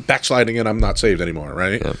 I'm backsliding and I'm not saved anymore.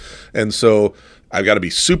 Right. Yep. And so I've got to be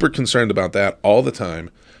super concerned about that all the time.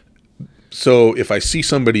 So if I see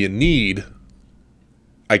somebody in need,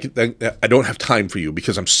 I don't have time for you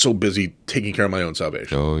because I'm so busy taking care of my own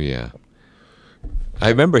salvation. Oh, yeah. I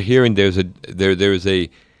remember hearing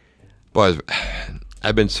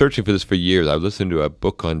I've been searching for this for years. I was listening to a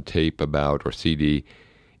book on tape or CD,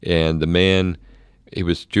 and the man, he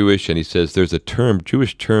was Jewish, and he says there's a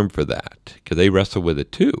Jewish term for that, because they wrestle with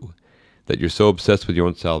it too, that you're so obsessed with your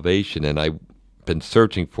own salvation, and I've been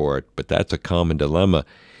searching for it, but that's a common dilemma.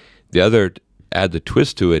 The other, add the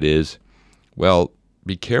twist to it is, well,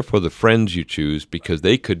 be careful of the friends you choose, because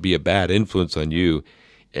they could be a bad influence on you,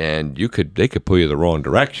 and they could pull you the wrong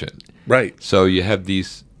direction. Right. So you have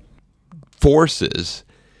these forces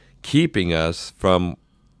keeping us from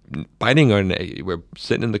we're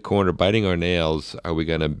sitting in the corner biting our nails. Are we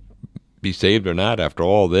going to be saved or not after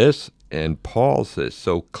all this? And Paul says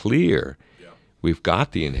so clear, we've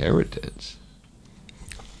got the inheritance.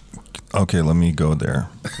 Okay, let me go there.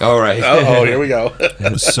 All right. Oh, here we go.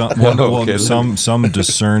 Some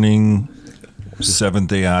discerning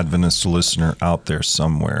Seventh-day Adventist listener out there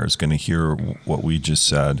somewhere is going to hear what we just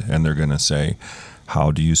said, and they're going to say,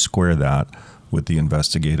 how do you square that with the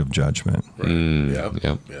investigative judgment? Right.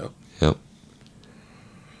 Yep.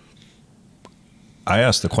 I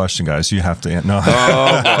asked the question, guys. You have to. No.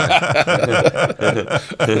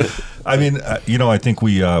 I mean, I think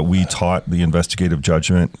we taught the investigative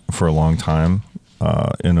judgment for a long time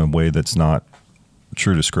in a way that's not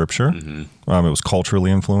true to Scripture. Mm-hmm. It was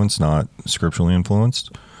culturally influenced, not scripturally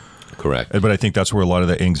influenced. Correct. But I think that's where a lot of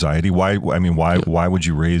the anxiety. Why would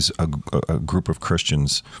you raise a group of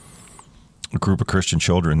Christians, a group of Christian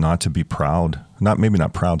children, not to be proud? Maybe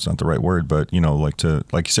not proud is not the right word, but like you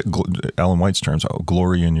said, Ellen White's terms,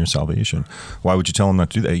 glory in your salvation. Why would you tell them not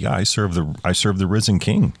to do that? Yeah, I serve the risen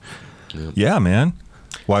King. Yep. Yeah, man.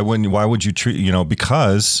 Why would you treat?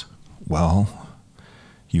 Because, well,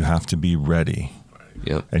 you have to be ready.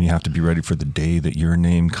 Yeah. And you have to be ready for the day that your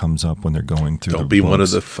name comes up when they're going through Don't the be books. one of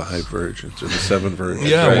the 5 virgins or the 7 virgins.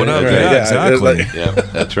 Yeah, right, whatever. right. Yeah, exactly. Yeah,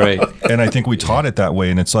 that's right. And I think we taught it that way.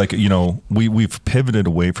 And it's like, we've pivoted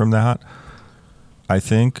away from that, I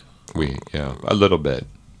think. A little bit.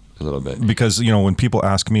 Because, when people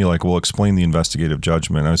ask me, like, well, explain the investigative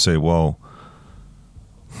judgment, I say, well,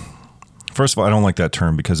 first of all, I don't like that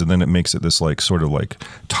term because then it makes it this like sort of like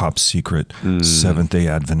top secret Seventh-day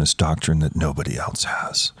Adventist doctrine that nobody else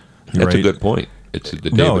has. That's a good point. It's the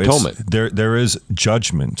Day of Atonement. There is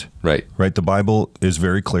judgment. Right. The Bible is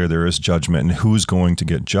very clear. There is judgment, and who's going to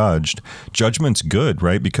get judged? Judgment's good,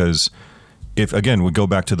 right? Because if, again, we go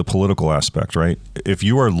back to the political aspect, right? If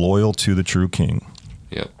you are loyal to the true king,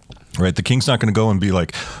 right, the king's not going to go and be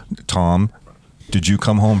like, Tom, did you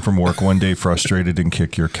come home from work one day frustrated and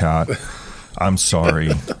kick your cat? I'm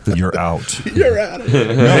sorry, you're out. You're out of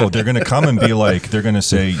here. No, they're going to come and be like, they're going to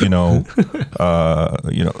say, who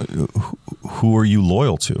are you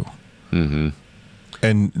loyal to? Mm-hmm.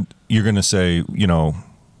 And you're going to say,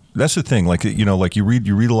 that's the thing. Like, like you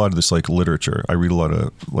read a lot of this like literature. I read a lot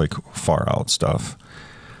of like far out stuff,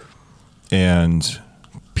 and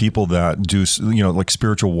people that do, like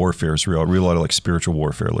spiritual warfare is real. I read a lot of like spiritual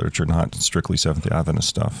warfare literature, not strictly Seventh-day Adventist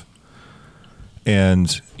stuff.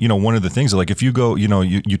 And, one of the things, like if you go,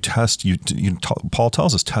 you test, Paul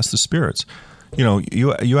tells us, test the spirits.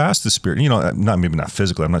 You ask the spirit, maybe not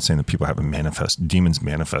physically. I'm not saying that people have demons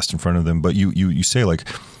manifest in front of them, but you say like,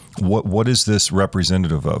 what is this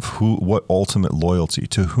representative of? What ultimate loyalty?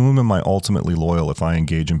 To whom am I ultimately loyal if I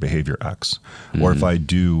engage in behavior X? Mm-hmm. Or if I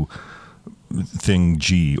do thing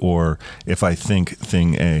G, or if I think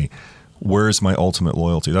thing A? Where is my ultimate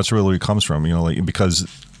loyalty? That's really where it comes from, because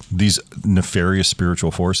these nefarious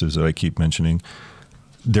spiritual forces that I keep mentioning,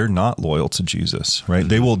 they're not loyal to Jesus, right?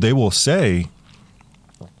 Mm-hmm. They will say,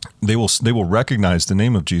 they will recognize the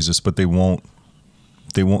name of Jesus, but they're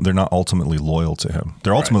not ultimately loyal to him.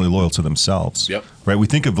 They're ultimately loyal to themselves. Yep. Right? We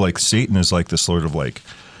think of like Satan as like this sort of like,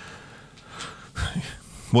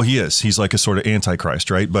 well, he is. He's like a sort of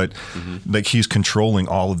antichrist, right? But like he's controlling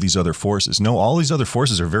all of these other forces. No, all these other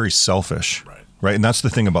forces are very selfish. Right. And that's the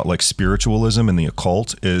thing about like spiritualism and the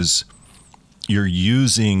occult is you're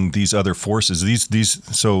using these other forces.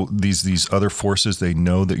 These other forces, they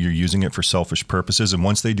know that you're using it for selfish purposes. And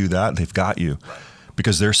once they do that, they've got you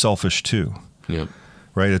because they're selfish too. Yeah.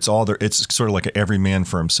 Right. It's sort of like an every man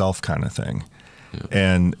for himself kind of thing.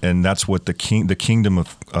 Yeah. And that's what the kingdom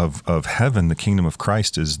of heaven, the kingdom of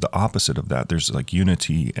Christ is the opposite of that. There's like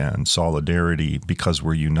unity and solidarity because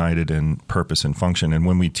we're united in purpose and function. And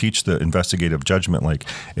when we teach the investigative judgment, like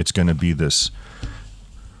it's going to be this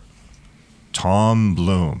Tom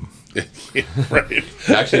Bloom. Right.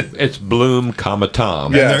 Actually, it's Bloom,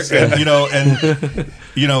 Tom. Yes. And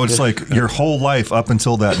it's like your whole life up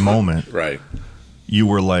until that moment. Right. You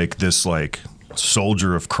were like this like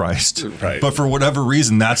soldier of Christ. Right. But for whatever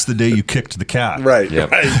reason, that's the day you kicked the cat. Right.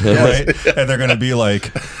 Yep. Right. And they're going to be like,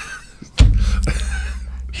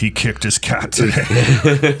 he kicked his cat today.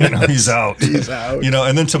 He's out. He's out.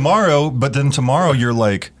 And then tomorrow you're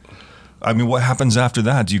like, I mean, what happens after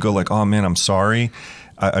that? Do you go like, oh man, I'm sorry,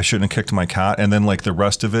 I shouldn't have kicked my cat, and then like the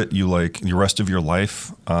rest of it, you like the rest of your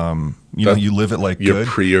life, you live it like you're good.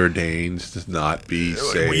 preordained to not be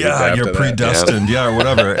saved. Yeah, you're predestined. Yeah, or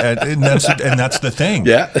whatever. And that's the thing.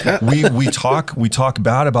 Yeah. we talk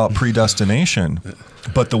bad about predestination,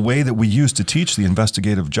 but the way that we used to teach the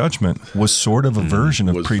investigative judgment was sort of a version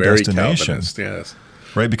of predestination. Very Calvinist, yes.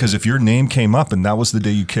 Right, because if your name came up and that was the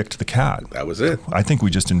day you kicked the cat, that was it. I think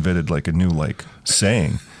we just invented like a new like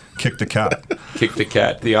saying, kick the cat. Kick the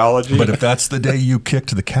cat theology. But if that's the day you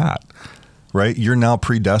kicked the cat, right, you're now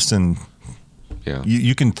predestined. Yeah.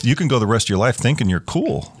 You can go the rest of your life thinking you're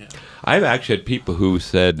cool. Yeah. I've actually had people who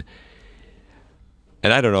said,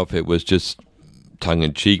 and I don't know if it was just tongue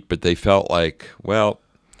in cheek, but they felt like, well,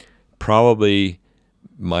 probably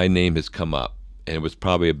my name has come up. And it was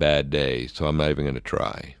probably a bad day, so I'm not even going to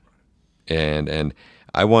try. And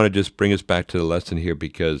I want to just bring us back to the lesson here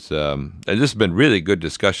because, and this has been really good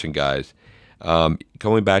discussion, guys.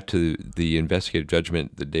 Going back to the investigative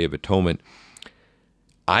judgment, the Day of Atonement,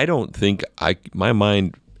 I don't think my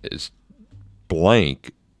mind is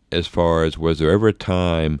blank as far as was there ever a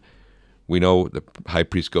time we know the high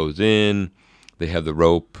priest goes in, they have the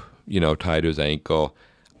rope, tied to his ankle.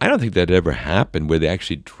 I don't think that ever happened where they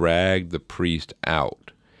actually dragged the priest out.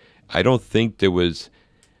 I don't think there was.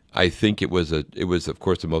 I think it was of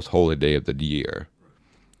course the most holy day of the year,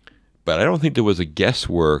 but I don't think there was a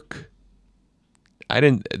guesswork.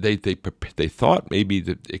 They thought maybe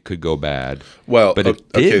that it could go bad. Well, but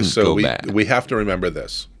it didn't go bad. We have to remember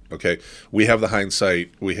this. Okay, we have the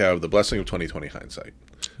hindsight. We have the blessing of 2020 hindsight.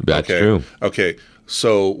 That's okay? true. Okay,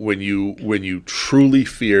 so when you truly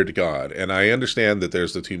feared God, and I understand that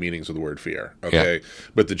there's the two meanings of the word fear. Okay,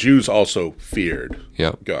 but the Jews also feared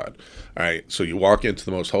God. All right, so you walk into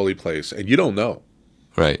the most holy place, and you don't know.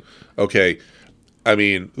 Right. Okay, I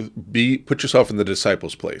mean, put yourself in the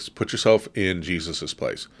disciples' place. Put yourself in Jesus's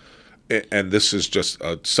place. And this is just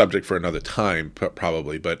a subject for another time,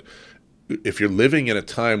 probably. But if you're living in a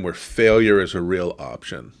time where failure is a real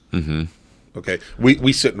option, okay,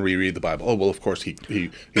 we sit and reread the Bible. Oh, well, of course he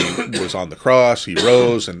was on the cross, he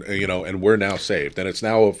rose, and and we're now saved, and it's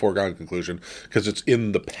now a foregone conclusion because it's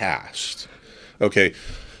in the past. Okay,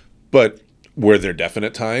 but were there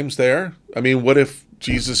definite times there? I mean, what if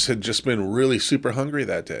Jesus had just been really super hungry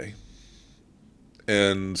that day?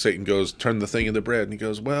 And Satan goes, turn the thing into bread. And he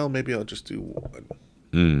goes, well, maybe I'll just do one.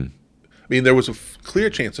 I mean, there was a clear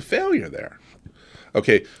chance of failure there.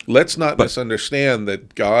 Okay, let's not misunderstand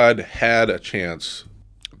that God had a chance.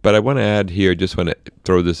 But I want to add here, just want to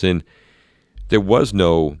throw this in, there was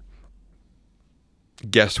no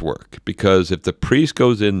guesswork, because if the priest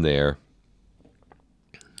goes in there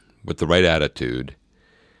with the right attitude,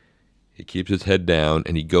 he keeps his head down,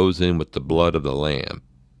 and he goes in with the blood of the lamb.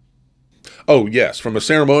 Oh, yes, from a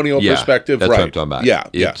ceremonial perspective, that's right. what I'm talking about.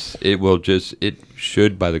 It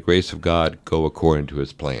should, by the grace of God, go according to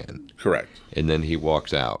his plan. Correct. And then he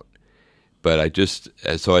walks out. But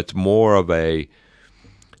so it's more of a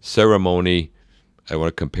ceremony. I want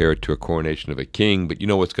to compare it to a coronation of a king, but you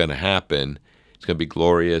know what's going to happen. It's going to be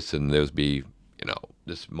glorious, and there's be,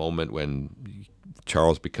 this moment when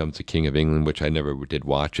Charles becomes the King of England, which I never did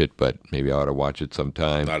watch it, but maybe I ought to watch it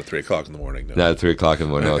sometime. Not at 3 o'clock in the morning. No. Not at 3 o'clock in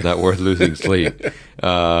the morning. No, it's not worth losing sleep.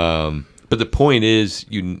 But the point is,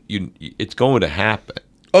 it's going to happen.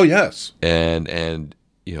 Oh, yes. And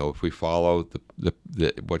if we follow the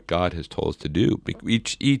what God has told us to do,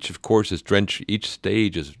 each of course is drenched. Each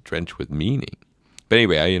stage is drenched with meaning. But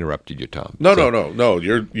anyway, I interrupted you, Tom. No.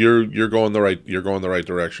 You're going the right. You're going the right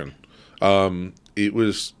direction. It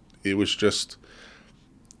was just,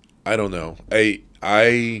 I don't know.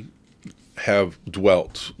 I have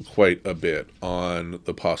dwelt quite a bit on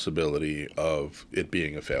the possibility of it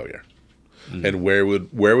being a failure, and where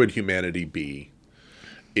would humanity be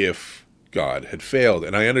if God had failed?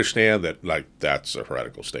 And I understand that, that's a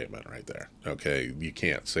heretical statement right there. Okay, you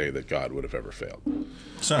can't say that God would have ever failed.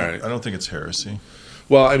 Right. I don't think it's heresy.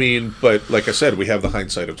 Well, I mean, but like I said, we have the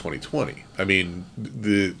hindsight of 2020. I mean,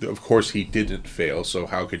 of course he didn't fail, so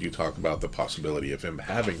how could you talk about the possibility of him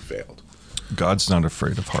having failed? God's not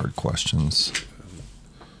afraid of hard questions.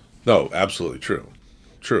 No, absolutely true.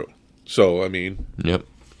 So, I mean... Yep.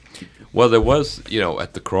 Well, there was,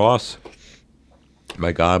 at the cross,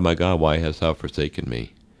 my God, why hast thou forsaken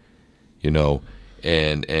me? And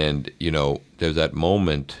there's that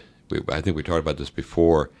moment, I think we talked about this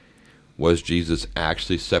before, was Jesus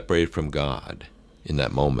actually separated from God in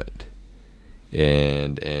that moment?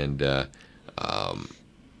 And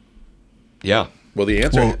yeah. Well, the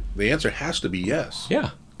answer has to be yes. Yeah.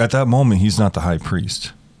 At that moment, he's not the high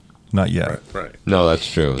priest. Not yet. Right. No, that's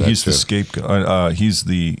true. He's the scapegoat. He's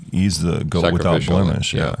the goat without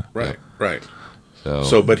blemish. Yeah. Right.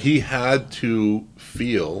 So, but he had to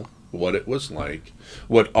feel what it was like,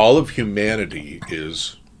 what all of humanity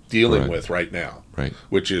is dealing with right now,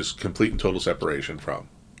 which is complete and total separation from,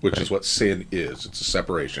 which is what sin is. It's a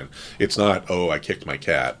separation. It's not, I kicked my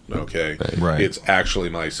cat, okay? Right. It's actually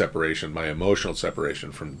my separation, my emotional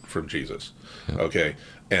separation from Jesus, okay?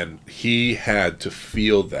 And he had to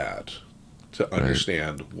feel that to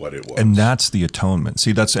understand what it was. And that's the atonement.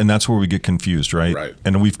 See, that's where we get confused, right? Right.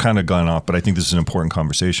 And we've kind of gone off, but I think this is an important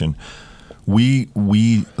conversation. We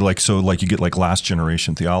you get like last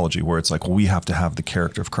generation theology where it's like, well, we have to have the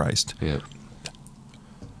character of Christ. Yeah.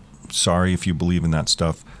 Sorry if you believe in that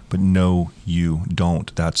stuff, but no, you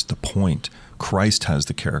don't. That's the point. Christ has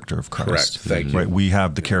the character of Christ. Correct. Thank you. Right? We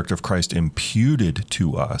have the character of Christ imputed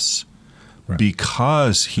to us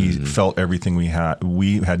because he felt everything we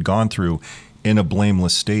had gone through in a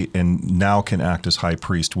blameless state, and now can act as high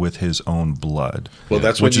priest with his own blood. Well,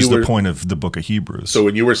 that's which is the point of the book of Hebrews. So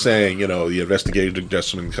when you were saying, the investigative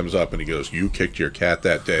gentleman comes up and he goes, "You kicked your cat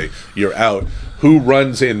that day. You're out." Who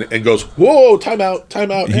runs in and goes, "Whoa, time out.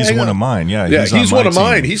 He's one of mine. Yeah, he's one of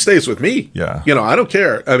mine. He stays with me. Yeah, I don't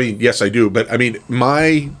care. I mean, yes, I do, but I mean,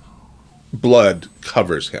 my blood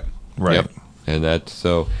covers him. Right. Yep. And that's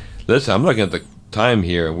so. Listen, I'm looking at the time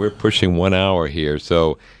here, and we're pushing 1 hour here.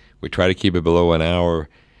 So we try to keep it below an hour.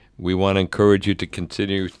 We want to encourage you to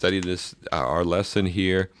continue study this our lesson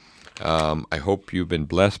here. I hope you've been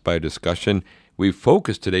blessed by discussion. we've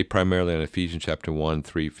focused today primarily on Ephesians chapter 1,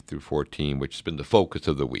 3 through 14, which has been the focus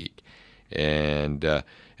of the week. And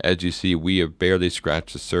as you see, we have barely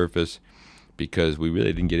scratched the surface because we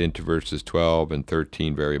really didn't get into verses 12 and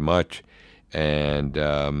 13 very much, and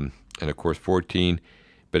of course 14.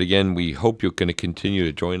 But again, we hope you're going to continue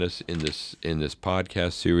to join us in this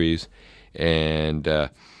podcast series, and we're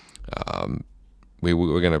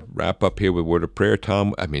going to wrap up here with a word of prayer.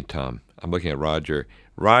 Tom, I'm looking at Roger.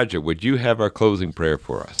 Roger, would you have our closing prayer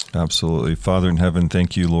for us? Absolutely. Father in heaven,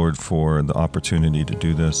 thank you, Lord, for the opportunity to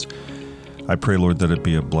do this. I pray, Lord, that it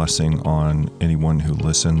be a blessing on anyone who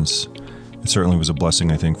listens. It certainly was a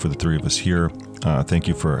blessing, I think, for the three of us here. Thank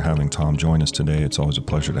you for having Tom join us today. It's always a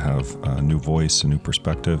pleasure to have a new voice, a new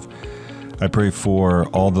perspective. I pray for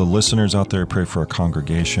all the listeners out there. I pray for our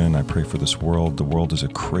congregation. I pray for this world. The world is a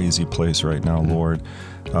crazy place right now, Lord.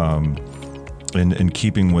 In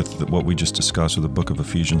keeping with what we just discussed with the book of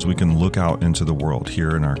Ephesians, we can look out into the world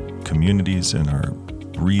here in our communities, in our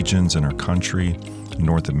regions, in our country, in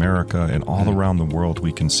North America, and all around the world.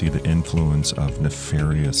 We can see the influence of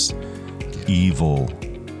nefarious evil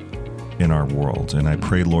in our world. And I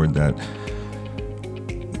pray, Lord, that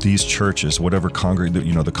these churches, whatever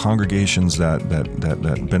the congregations that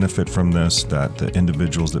benefit from this, that the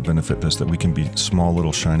individuals that benefit this, that we can be small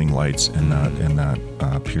little shining lights in that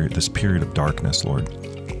period, this period of darkness, Lord.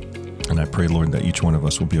 And I pray, Lord, that each one of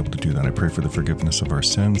us will be able to do that. I pray for the forgiveness of our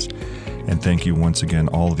sins, and thank you once again.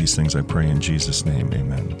 All of these things I pray in Jesus' name.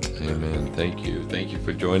 Amen. Amen. Thank you. Thank you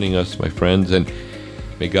for joining us, my friends, and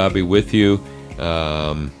may God be with you.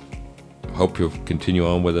 Hope you'll continue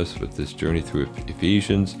on with us with this journey through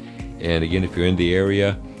Ephesians. And again, if you're in the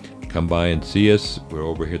area, come by and see us. We're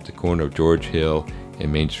over here at the corner of George Hill and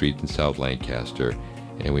Main Street in South Lancaster.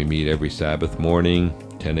 And we meet every Sabbath morning,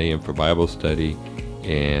 10 a.m. for Bible study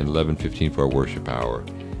and 11:15 for our worship hour.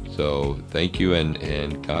 So thank you,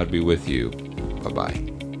 and God be with you. Bye-bye.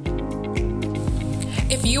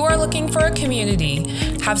 If you are looking for a community,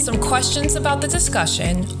 have some questions about the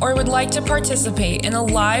discussion, or would like to participate in a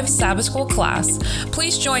live Sabbath School class,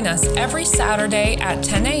 please join us every Saturday at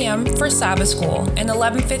 10 a.m. for Sabbath School and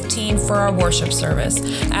 11:15 for our worship service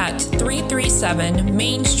at 337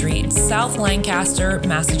 Main Street, South Lancaster,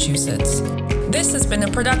 Massachusetts. This has been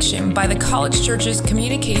a production by the College Church's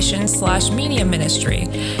Communications/Media Ministry.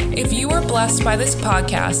 If you were blessed by this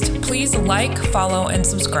podcast, please like, follow, and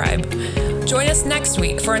subscribe. Join us next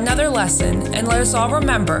week for another lesson, and let us all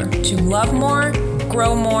remember to love more,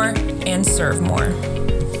 grow more, and serve more.